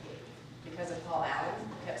ENP because of Paul Allen, who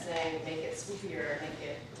kept saying, make it swoopier, make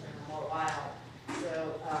it more wild.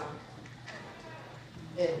 So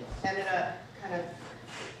it ended up kind of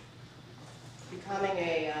becoming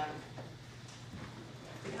a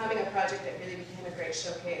project that really became a great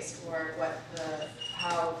showcase for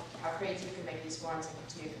how creative you can make these forms and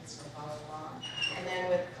continue to still follow along. And then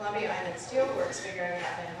with Columbia Iron and Steelworks figuring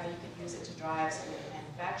out then how you could use it to drive some of the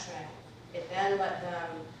manufacturing, it then let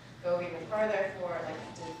them go even further for like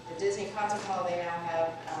the Disney Concert Hall. They now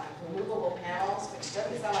have removable panels, which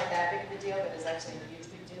doesn't sound like that big of a deal, but is actually a huge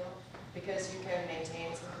big deal because you can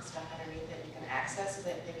maintain some of the stuff underneath it. You can access so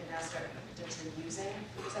that they can now start potentially using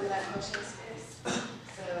some of that motion space. So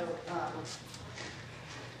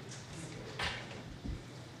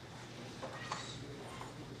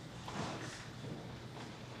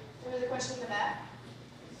there was a question in the back.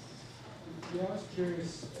 Yeah, I was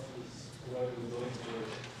curious as to whether the buildings were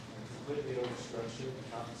completely overstructured to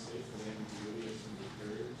compensate for the ambiguity of some of the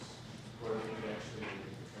curves, or if it actually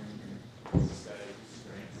determine the static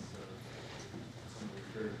strength of some of the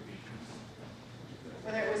curved beams.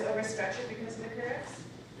 Whether it was overstructured because of the curves?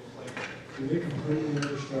 Do they completely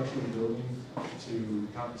overstructure the building to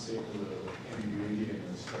compensate for the ambiguity and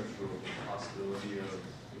the structural possibility of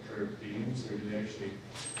the curved beams, or do they actually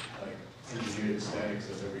engineer the statics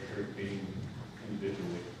of every curved beam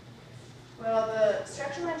individually? Well, the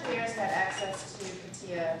structural engineers had access to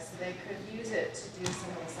CATIA, so they could use it to do some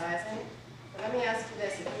of the sizing. But let me ask you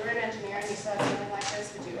this, if you were an engineer and you saw something like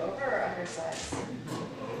this, would you over or undersize?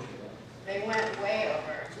 They went way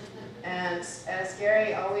over. And as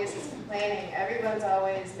Gary always is complaining, everyone's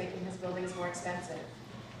always making his buildings more expensive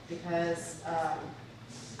because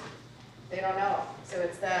they don't know. So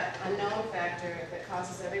it's that unknown factor that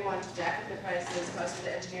causes everyone to jack up the prices, causes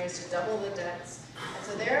the engineers to double the debts. And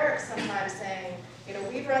so they're sometimes saying, you know,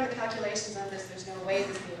 we've run the calculations on this, there's no way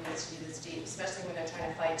this beam needs to be this deep, especially when they're trying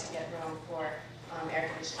to fight to get room for air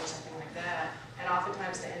conditioning or something like that. And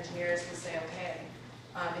oftentimes the engineers will say, okay.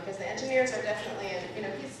 Because the engineers are definitely, you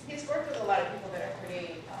know, he's worked with a lot of people that are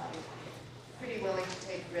pretty willing to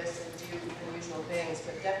take risks and do unusual things,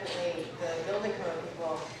 but definitely the building code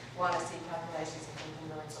people want to see calculations and can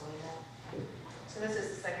really believe that. So this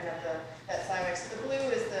is the second of that Cyrex. The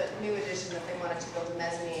blue is the new addition that they wanted to build a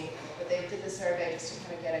mezzanine, but they did the survey just to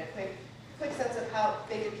kind of get a quick sense of how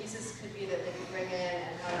big the pieces could be that they could bring in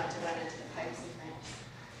and how not to run into the pipes and things.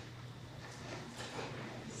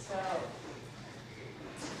 So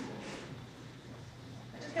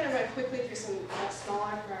I just kind of run quickly through some much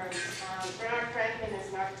smaller firms. Bernard Franklin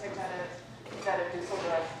is an architect out of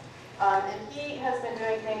Düsseldorf. And he has been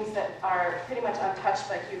doing things that are pretty much untouched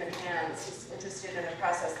by human hands. He's interested in a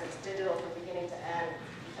process that's digital from beginning to end.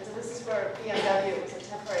 And so this is for BMW. It was a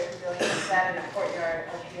temporary pavilion that sat in a courtyard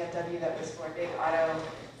of BMW that was for a big auto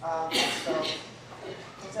expo.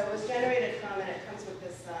 And so it was generated from, and it comes with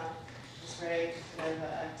this very kind of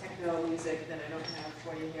techno music that I don't have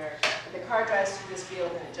for you here. But the car drives through this field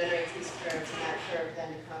and it generates these curves, and that curve then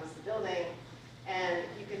becomes the building. And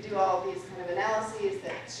you could do all these kind of analyses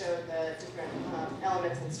that show the different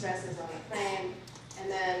elements and stresses on the frame. And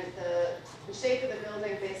then the shape of the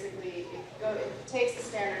building basically, it takes the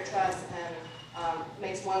standard truss and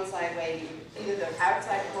makes one side wavy. Either the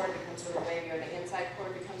outside chord becomes really wavy or the inside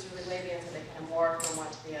chord becomes really wavy, and so they kind of morph from one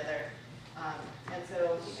to the other. And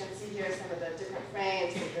so you can see here some of the different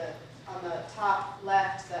frames. On the top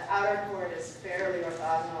left, the outer chord is fairly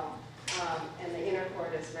orthogonal, and the inner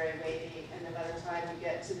chord is very wavy. And then by the time you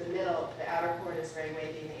get to the middle, the outer chord is very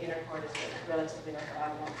wavy, and the inner chord is relatively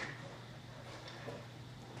orthogonal.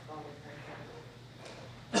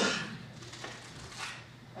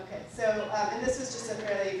 Okay, so, and this was just a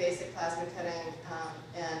fairly basic plasma cutting,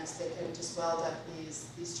 and they can just weld up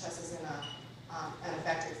these trusses in on a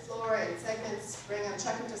factory floor in segments, bring them,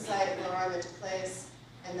 chuck them to site, lower them into place,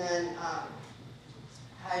 and then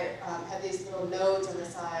have these little nodes on the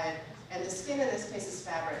side. And the skin in this case is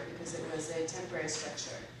fabric because it was a temporary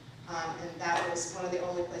structure. And that was one of the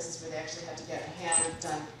only places where they actually had to get a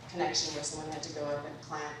hand-done connection where someone had to go up and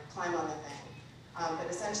climb on the thing. But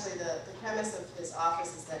essentially the premise of his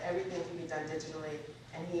office is that everything can be done digitally,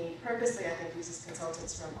 and he purposely, I think, uses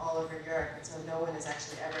consultants from all over Europe, and so no one is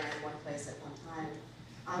actually ever in one place at one time.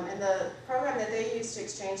 And the program that they use to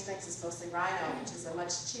exchange things is mostly Rhino, which is a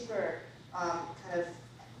much cheaper kind of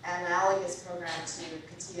analogous program to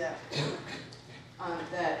CATIA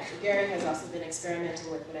that Gary has also been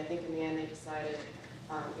experimenting with, but I think in the end they decided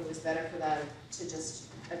it was better for them to just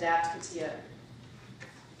adapt CATIA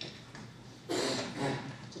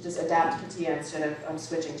instead of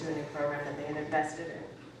switching to a new program that they had invested in.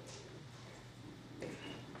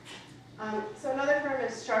 So another firm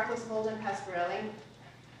is Sharpless, Holden, Pasquarelli,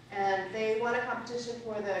 and they won a competition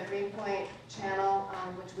for the Greenpoint channel,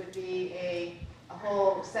 which would be a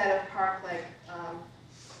whole set of park-like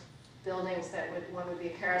buildings one would be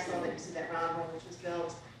a carousel that you see that round one which was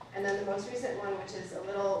built. And then the most recent one, which is a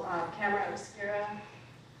little camera obscura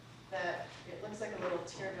that it looks like a little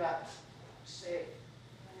teardrop shape.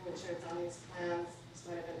 I'm not even sure it's on these plans. This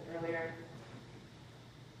might have been earlier.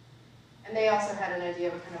 And they also had an idea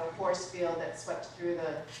of kind of a force field that swept through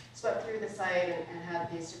the site and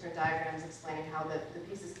had these different diagrams explaining how the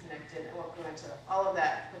pieces connected. I won't go into all of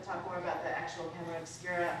that, but talk more about the actual camera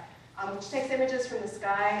obscura, which takes images from the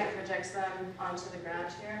sky and projects them onto the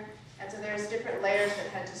ground here. And so there's different layers that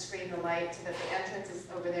had to screen the light so that the entrance is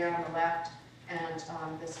over there on the left, and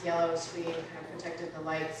this yellow screen kind of protected the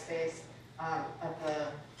light space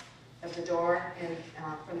of the door and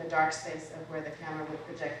from the dark space of where the camera would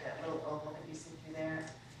project that little oval that you see through there.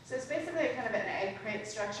 So it's basically kind of an egg crate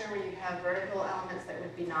structure where you have vertical elements that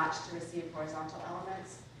would be notched to receive horizontal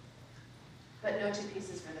elements, but no two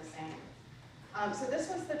pieces were the same. So this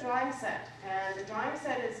was the drawing set, and the drawing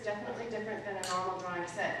set is definitely different than a normal drawing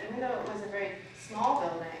set. Even though it was a very small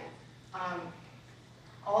building,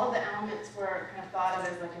 all of the elements were kind of thought of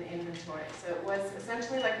as like an inventory. So it was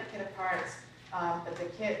essentially like a kit of parts, but the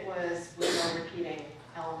kit was with no repeating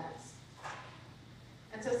elements.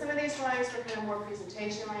 And so some of these drawings were kind of more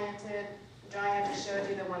presentation-oriented. The drawing I just showed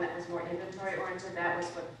you, the one that was more inventory-oriented, that was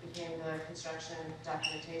what became the construction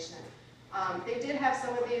documentation. They did have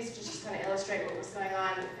some of these to just kind of illustrate what was going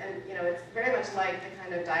on, and it's very much like the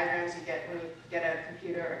kind of diagrams you get when you get a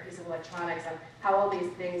computer or a piece of electronics on how all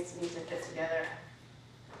these things need to fit together.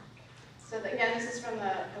 So again, this is from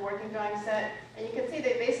the working drawing set, and you can see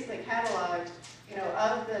they basically cataloged,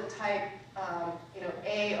 of the type,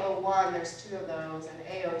 A01, there's 2 of those, and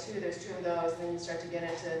A02, there's 2 of those, and then you start to get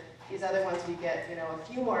into these other ones where you get, a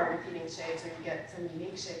few more repeating shapes, or you get some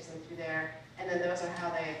unique shapes in through there, and then those are how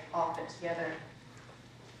they all fit together.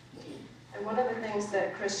 And one of the things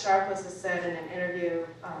that Chris Sharpless has said in an interview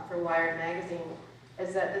for Wired magazine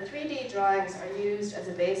is that the 3D drawings are used as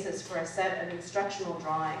a basis for a set of instructional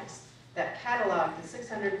drawings that catalog the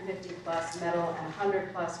 650 plus metal and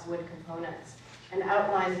 100 plus wood components and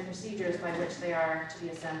outline the procedures by which they are to be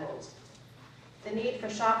assembled. The need for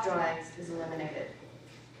shop drawings is eliminated.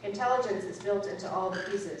 Intelligence is built into all the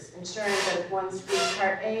pieces, ensuring that if one screws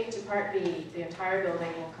part A to part B, the entire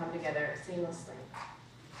building will come together seamlessly.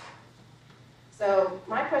 So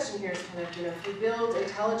my question here is kind of, if we build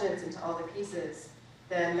intelligence into all the pieces,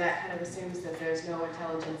 then that kind of assumes that there's no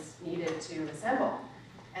intelligence needed to assemble.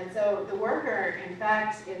 And so the worker, in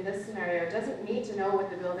fact, in this scenario, doesn't need to know what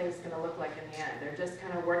the building's going to look like in the end. They're just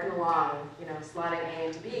kind of working along, slotting A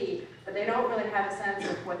into B, but they don't really have a sense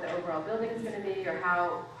of what the overall building is going to be or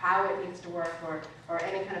how it needs to work or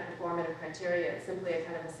any kind of performative criteria. It's simply a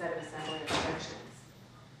kind of a set of assembly instructions.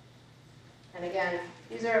 And again,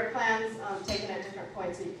 these are plans taken at different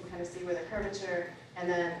points so you can kind of see where the curvature and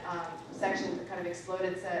then sections, a kind of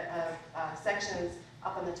exploded set of sections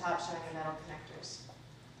up on the top showing the metal connectors.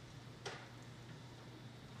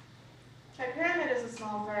 Tri-Pyramid is a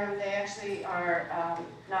small firm. They actually are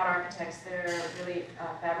not architects. They're really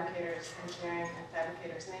fabricators, engineering and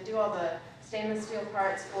fabricators. And they do all the stainless steel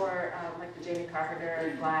parts for like the Jamie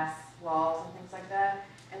Carpenter glass walls and things like that.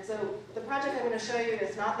 And so the project I'm going to show you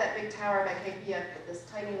is not that big tower by KPF, but this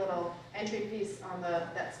tiny little entry piece on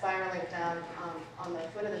that spiraling down on the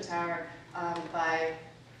foot of the tower by,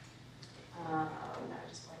 I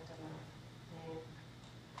just blanked on the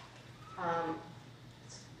name.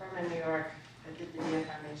 It's a firm in New York that did the Dia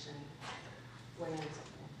Foundation. Williams.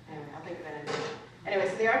 Anyway, I'll think of it in a minute. Anyway,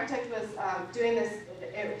 so the architect was doing this.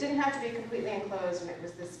 It didn't have to be completely enclosed, and it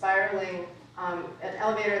was this spiraling, an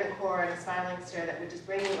elevator in the core and a spiraling stair that would just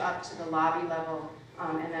bring you up to the lobby level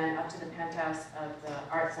and then up to the penthouse of the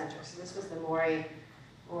art center. So this was the Mori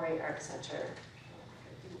Art Center.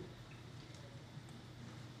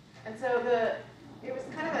 And so it was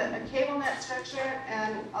kind of a cable net structure,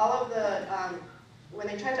 and all of the, when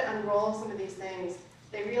they tried to unroll some of these things,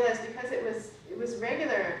 they realized because it was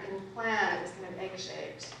regular in plan, it was kind of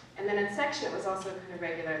egg-shaped. And then in section, it was also kind of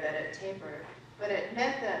regular that it tapered. But it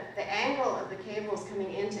meant that the angle of the cables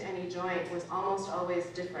coming into any joint was almost always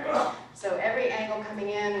different. So every angle coming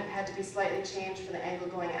in had to be slightly changed from the angle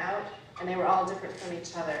going out, and they were all different from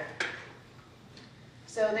each other.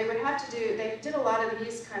 So they would have to do, they did a lot of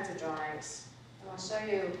these kinds of drawings. And I'll show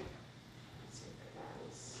you, let's see if it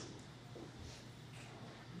runs.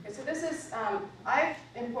 Okay, so this is, I've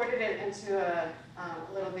imported it into a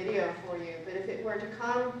little video for you, but if it were to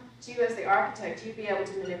come to you as the architect, you'd be able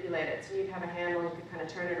to manipulate it. So you'd have a handle, you could kind of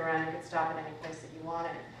turn it around, you could stop at any place that you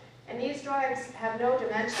wanted. And these drawings have no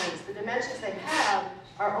dimensions. The dimensions they have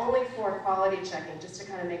are only for quality checking, just to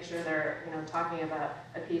kind of make sure they're talking about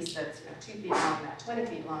a piece that's 2 feet long, not 20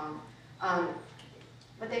 feet long.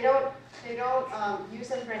 But they don't use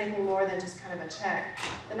them for anything more than just kind of a check.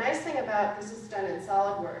 The nice thing about this is done in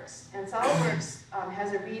SolidWorks, and SolidWorks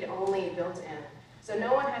has a read-only built in. So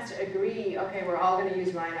no one has to agree, okay, we're all going to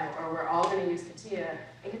use Rhino, or we're all going to use CATIA.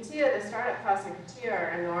 And CATIA, the startup costs in CATIA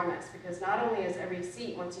are enormous, because not only is every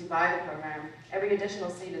seat, once you buy the program, every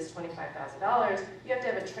additional seat is $25,000, you have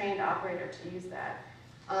to have a trained operator to use that.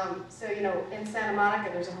 So, in Santa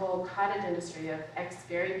Monica, there's a whole cottage industry of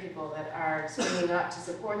ex-Gary people that are springing up to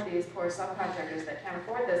support these poor subcontractors that can't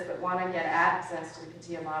afford this, but want to get access to the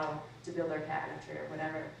CATIA model to build their cabinetry or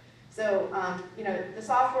whatever. So, the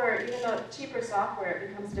software, even though cheaper software, it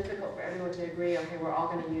becomes difficult for everyone to agree, okay, we're all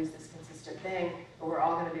going to use this consistent thing, or we're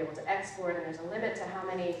all going to be able to export, and there's a limit to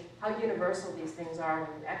how universal these things are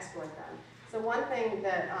when you export them. So one thing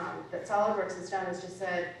that SolidWorks has done is just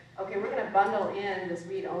said, okay, we're going to bundle in this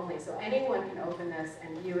read-only, so anyone can open this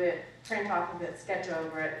and view it, print off of it, sketch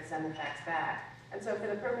over it, and send the facts back. And so for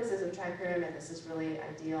the purposes of Tri-Pyramid, this is really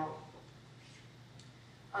ideal.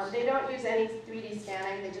 They don't use any 3D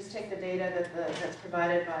scanning. They just take the data that's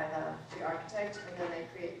provided by the architect, and then they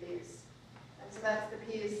create these. And so that's the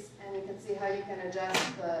piece, and you can see how you can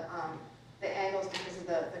adjust the angles because of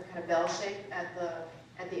the kind of bell shape at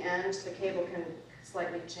the end. The cable can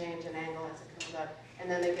slightly change an angle as it comes up, and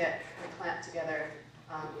then they get kind of clamped together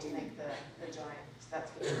to make the joint. So that's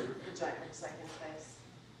what the joint looks like in place.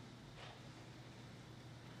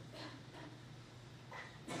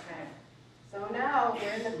 Okay. So now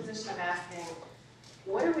we're in the position of asking,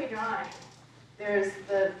 what are we drawing? There's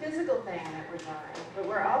the physical thing that we're drawing, but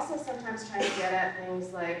we're also sometimes trying to get at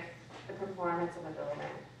things like the performance of a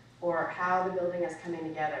building or how the building is coming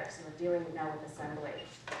together. So we're dealing now with assembly.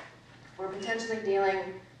 We're potentially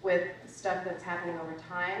dealing with stuff that's happening over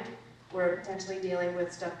time. We're potentially dealing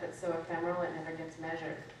with stuff that's so ephemeral it never gets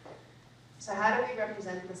measured. So how do we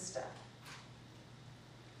represent this stuff?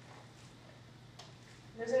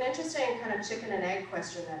 There's an interesting kind of chicken and egg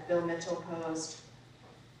question that Bill Mitchell posed.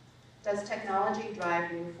 Does technology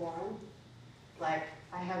drive new form? Like,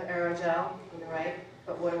 I have aerogel on the right,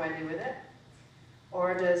 but what do I do with it?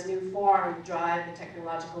 Or does new form drive the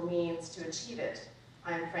technological means to achieve it?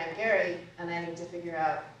 I'm Frank Gehry, and I need to figure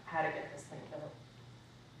out how to get this thing built.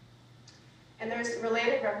 And there's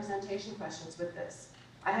related representation questions with this.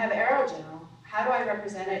 I have aerogel. How do I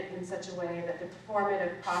represent it in such a way that the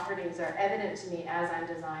performative properties are evident to me as I'm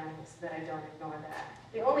designing so that I don't ignore that?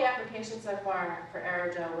 The only application so far for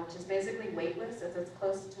aerogel, which is basically weightless, is as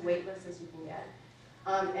close to weightless as you can get.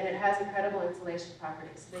 And it has incredible insulation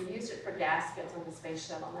properties. They used it for gaskets on the space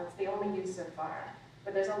shuttle, and that's the only use so far.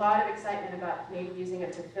 But there's a lot of excitement about maybe using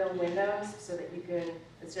it to fill windows so that you can,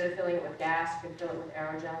 instead of filling it with gas, you can fill it with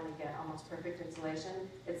aerogel and you get almost perfect insulation.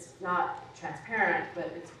 It's not transparent, but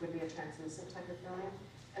it would be a translucent type of filling.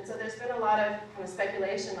 And so there's been a lot of kind of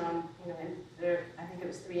speculation on, I think it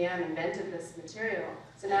was 3M invented this material.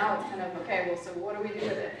 So now it's kind of, okay, well, so what do we do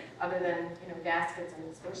with it other than, gaskets and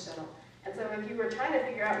the space shuttle? And so if you were trying to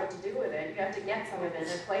figure out what to do with it, you have to get some of it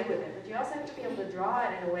and play with it. But you also have to be able to draw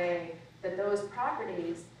it in a way that those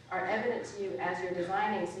properties are evident to you as you're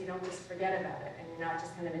designing, so you don't just forget about it and you're not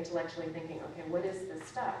just kind of intellectually thinking, okay, what is this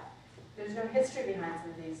stuff? There's no history behind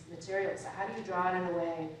some of these materials, so how do you draw it in a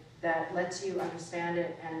way that lets you understand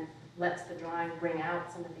it and lets the drawing bring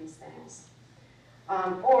out some of these things?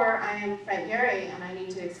 Or I am Frank Gehry and I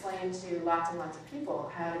need to explain to lots and lots of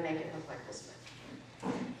people how to make it look like this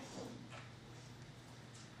way.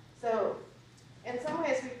 So in some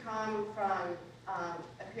ways we've come from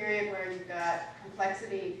a period where you've got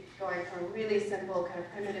complexity going from really simple kind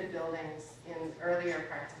of primitive buildings in earlier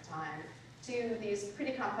parts of time to these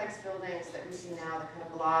pretty complex buildings that we see now, the kind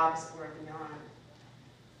of blobs or beyond.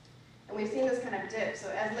 And we've seen this kind of dip. So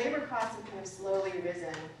as labor costs have kind of slowly risen,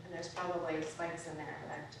 and there's probably spikes in there,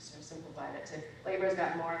 but I've just sort of simplified it to labor's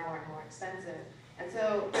gotten more and more and more expensive. And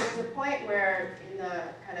so there was a point where in the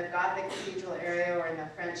kind of Gothic cathedral area or in the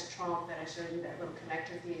French trompe that I showed you, that little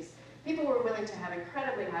connector piece, people were willing to have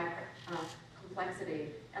incredibly high complexity,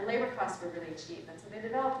 and labor costs were really cheap. And so they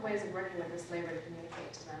developed ways of working with this labor to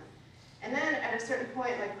communicate to them. And then at a certain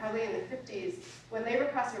point, like probably in the 50s, when labor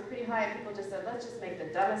costs were pretty high, people just said, let's just make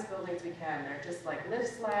the dumbest buildings we can. They're just like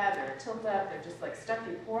lift slab, they're tilt up, they're just like stuff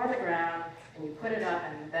you pour on the ground, and you put it up,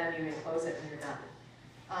 and then you enclose it, and you're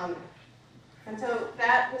done. And so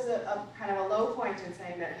that was a kind of a low point in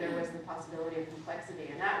saying that there was the possibility of complexity,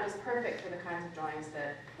 and that was perfect for the kinds of drawings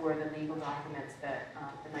that were the legal documents that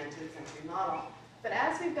the 19th century model. But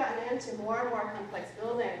as we've gotten into more and more complex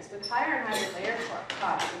buildings with higher and higher layer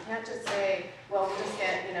costs, we can't just say, well, we'll just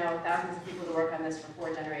get thousands of people to work on this for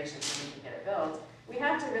 4 generations and we can get it built. We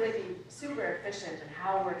have to really be super efficient in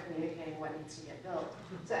how we're communicating what needs to get built.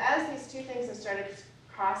 So as these two things have started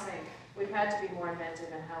crossing, we've had to be more inventive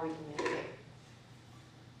in how we communicate.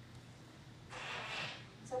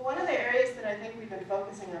 So one of the areas that I think we've been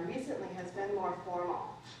focusing on recently has been more formal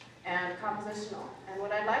and compositional. And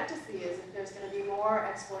what I'd like to see is if there's going to be more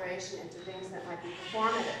exploration into things that might be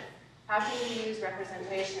performative. How can you use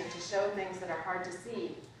representation to show things that are hard to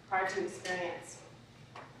see, hard to experience?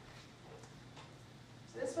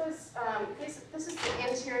 So this is the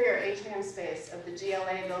interior atrium space of the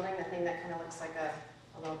GLA building, the thing that kind of looks like a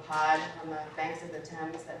little pod on the banks of the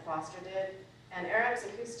Thames that Foster did. And Arab's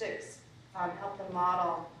acoustics helped them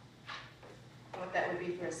model what that would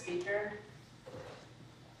be for a speaker.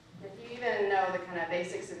 If you even know the kind of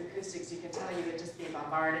basics of acoustics, you can tell you would just be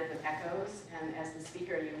bombarded with echoes, and as the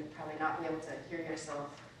speaker, you would probably not be able to hear yourself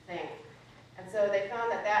think. And so they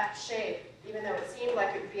found that that shape, even though it seemed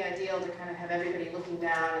like it would be ideal to kind of have everybody looking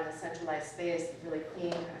down in the centralized space, really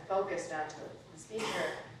clean, kind of focused onto the speaker,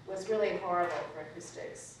 was really horrible for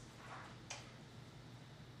acoustics.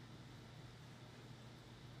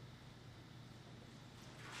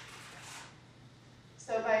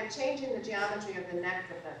 So by changing the geometry of the neck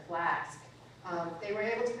of the flask, they were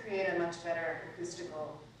able to create a much better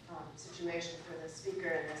acoustical situation for the speaker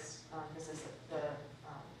in this. This is the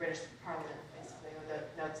British Parliament, basically,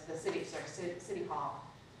 or it's the City Hall.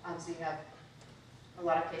 So you have a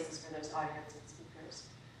lot of cases for those audience and speakers.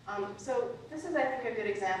 So this is, I think, a good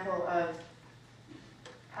example of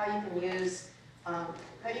how you can use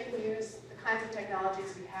the kinds of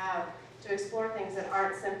technologies we have to explore things that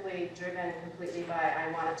aren't simply driven completely by,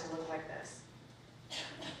 I want it to look like this.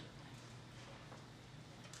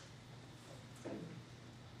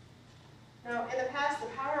 Now, in the past, the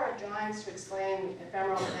power of drawings to explain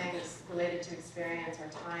ephemeral things related to experience or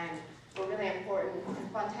time were really important. In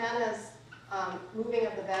Fontana's moving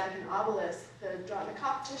of the Vatican obelisk, the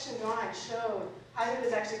competition drawing showed how he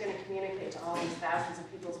was actually going to communicate to all these thousands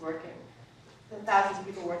of people working.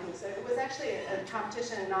 So it was actually a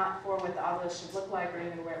competition not for what the obelisk should look like or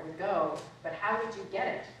even where it would go, but how would you get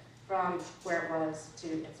it from where it was to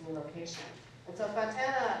its new location. And so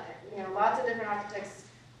Fontana, lots of different architects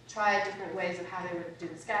tried different ways of how they would do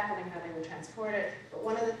the scaffolding, how they would transport it. But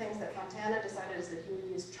one of the things that Fontana decided is that he would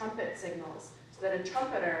use trumpet signals so that a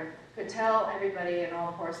trumpeter could tell everybody and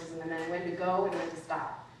all the horses and the men when to go and when to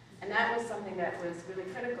stop. And that was something that was really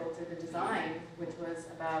critical to the design, which was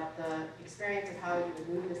about the experience of how you would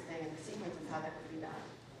move this thing and the sequence of how that would be done.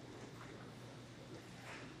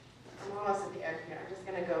 I'm almost at the end here. I'm just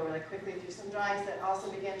going to go really quickly through some drawings that also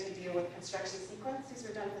begin to deal with construction sequence. These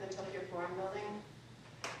were done for the Tokyo Forum building.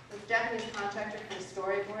 The Japanese contractor kind of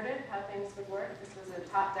storyboarded how things would work. This was a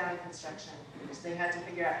top-down construction, so they had to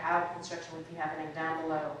figure out how construction would be happening down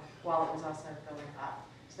below while it was also going up.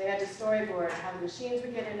 So they had to storyboard how the machines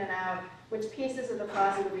would get in and out, which pieces of the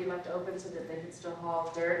plaza would be left open so that they could still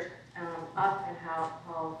haul dirt up and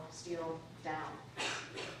haul steel down.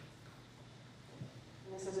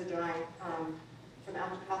 And this is a drawing from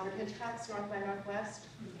Alfred Hitchcock's North by Northwest.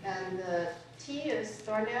 And the T is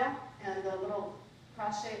Thorndale, and the little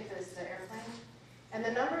cross shape is the airplane. And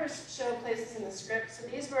the numbers show places in the script. So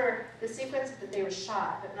these were the sequence that they were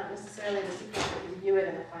shot, but not necessarily the sequence that you view it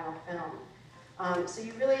in the final film. So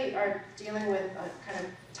you really are dealing with a kind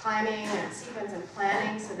of timing and sequence and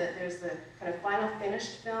planning so that there's the kind of final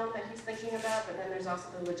finished film that he's thinking about, but then there's also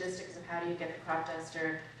the logistics of how do you get the crop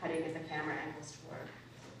duster, how do you get the camera angles to work.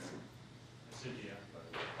 That's Indiana, by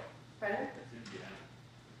the way. Pardon?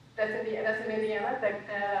 That's Indiana. That's in Indiana.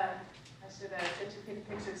 I should get you a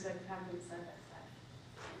picture so I can have them side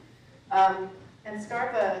by side. And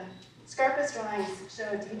Scarpa's drawings show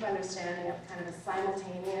a deep understanding of kind of a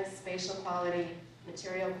simultaneous spatial quality,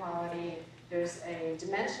 material quality. There's a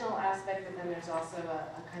dimensional aspect, but then there's also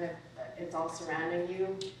a kind of, it's all surrounding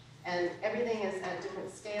you. And everything is at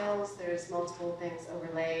different scales. There's multiple things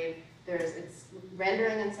overlaid. It's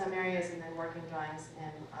rendering in some areas and then working drawings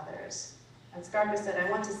in others. And Scarpa said, I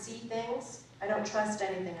want to see things. I don't trust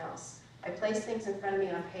anything else. I place things in front of me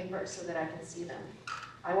on paper so that I can see them.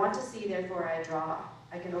 I want to see, therefore I draw.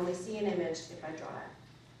 I can only see an image if I draw it.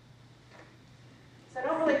 So I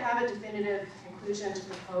don't really have a definitive conclusion to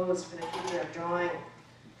propose for the future of drawing.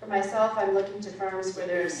 For myself, I'm looking to firms where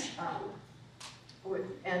there's,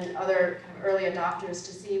 and other kind of early adopters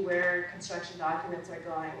to see where construction documents are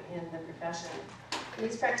going in the profession.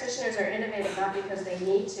 These practitioners are innovating not because they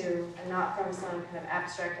need to and not from some kind of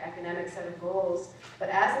abstract academic set of goals, but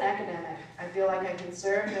as an academic, I feel like I can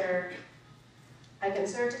serve to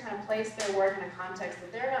kind of place their work in a context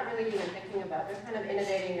that they're not really even thinking about. They're kind of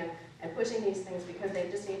innovating and pushing these things because they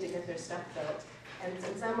just need to get their stuff built. And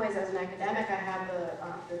in some ways, as an academic, I have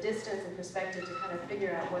the distance and perspective to kind of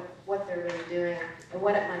figure out what they're really doing and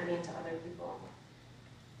what it might mean to other people.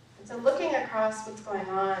 And so looking across what's going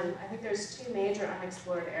on, I think there's two major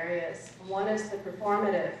unexplored areas. One is the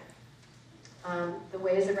performative, the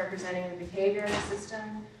ways of representing the behavior of the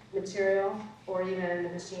system, material, or even the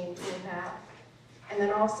machine toolpath. And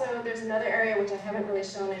then also there's another area which I haven't really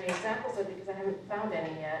shown any examples of because I haven't found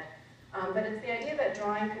any yet. But it's the idea that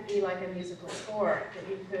drawing could be like a musical score, that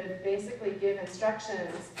you could basically give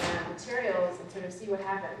instructions and materials and sort of see what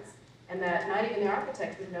happens. And that not even the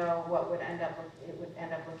architect would know what it would end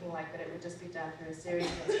up looking like, but it would just be done through a series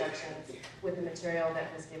of instructions with the material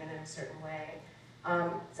that was given in a certain way.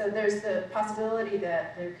 So there's the possibility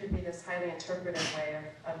that there could be this highly interpretive way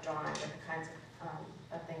of drawing with the kinds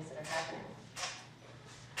of things that are happening.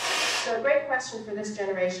 So a great question for this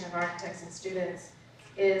generation of architects and students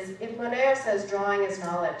is, if Monet says drawing is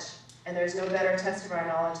knowledge, and there's no better test of our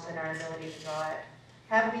knowledge than our ability to draw it,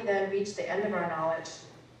 have we then reached the end of our knowledge,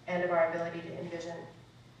 end of our ability to envision?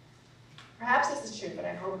 Perhaps this is true, but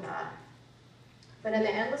I hope not. But in the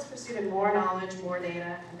endless pursuit of more knowledge, more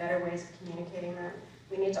data, and better ways of communicating them,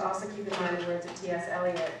 we need to also keep in mind the words of T.S.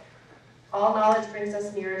 Eliot. All knowledge brings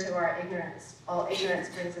us nearer to our ignorance. All ignorance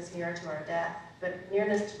brings us nearer to our death. But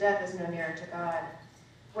nearness to death is no nearer to God.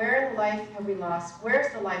 Where in life have we lost? Where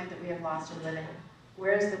is the life that we have lost in living?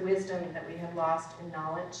 Where is the wisdom that we have lost in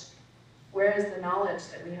knowledge? Where is the knowledge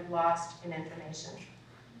that we have lost in information?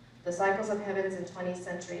 The cycles of heavens in 20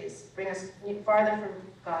 centuries bring us farther from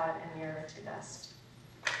God and nearer to dust.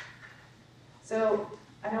 So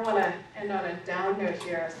I don't want to end on a down note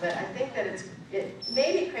here, but I think that it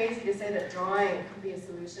may be crazy to say that drawing could be a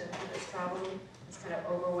solution to this problem, this kind of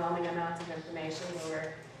overwhelming amounts of information where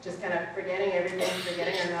we're just kind of forgetting everything,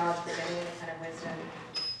 forgetting our knowledge, forgetting any kind of wisdom.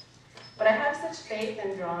 But I have such faith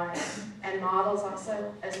in drawing and models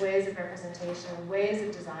also as ways of representation, ways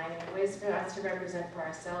of designing, ways for us to represent for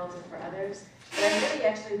ourselves and for others. But I really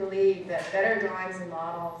actually believe that better drawings and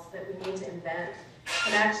models that we need to invent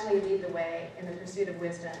can actually lead the way in the pursuit of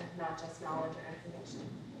wisdom, not just knowledge or information.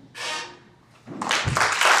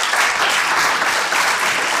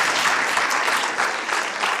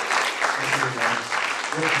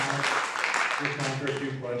 We have time for a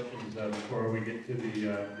few questions before we get to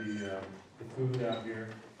the food out here.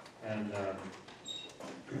 And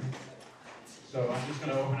so I'm just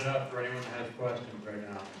going to open it up for anyone that has questions right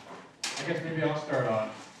now. I guess maybe I'll start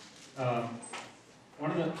off.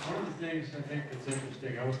 One of the things I think that's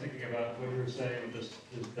interesting, I was thinking about what you were saying with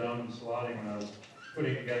this dumb slotting when I was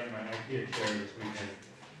putting together my IKEA chair this weekend.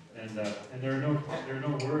 And there are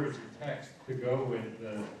no words or text to go with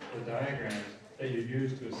the diagrams that you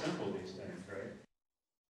use to assemble these things.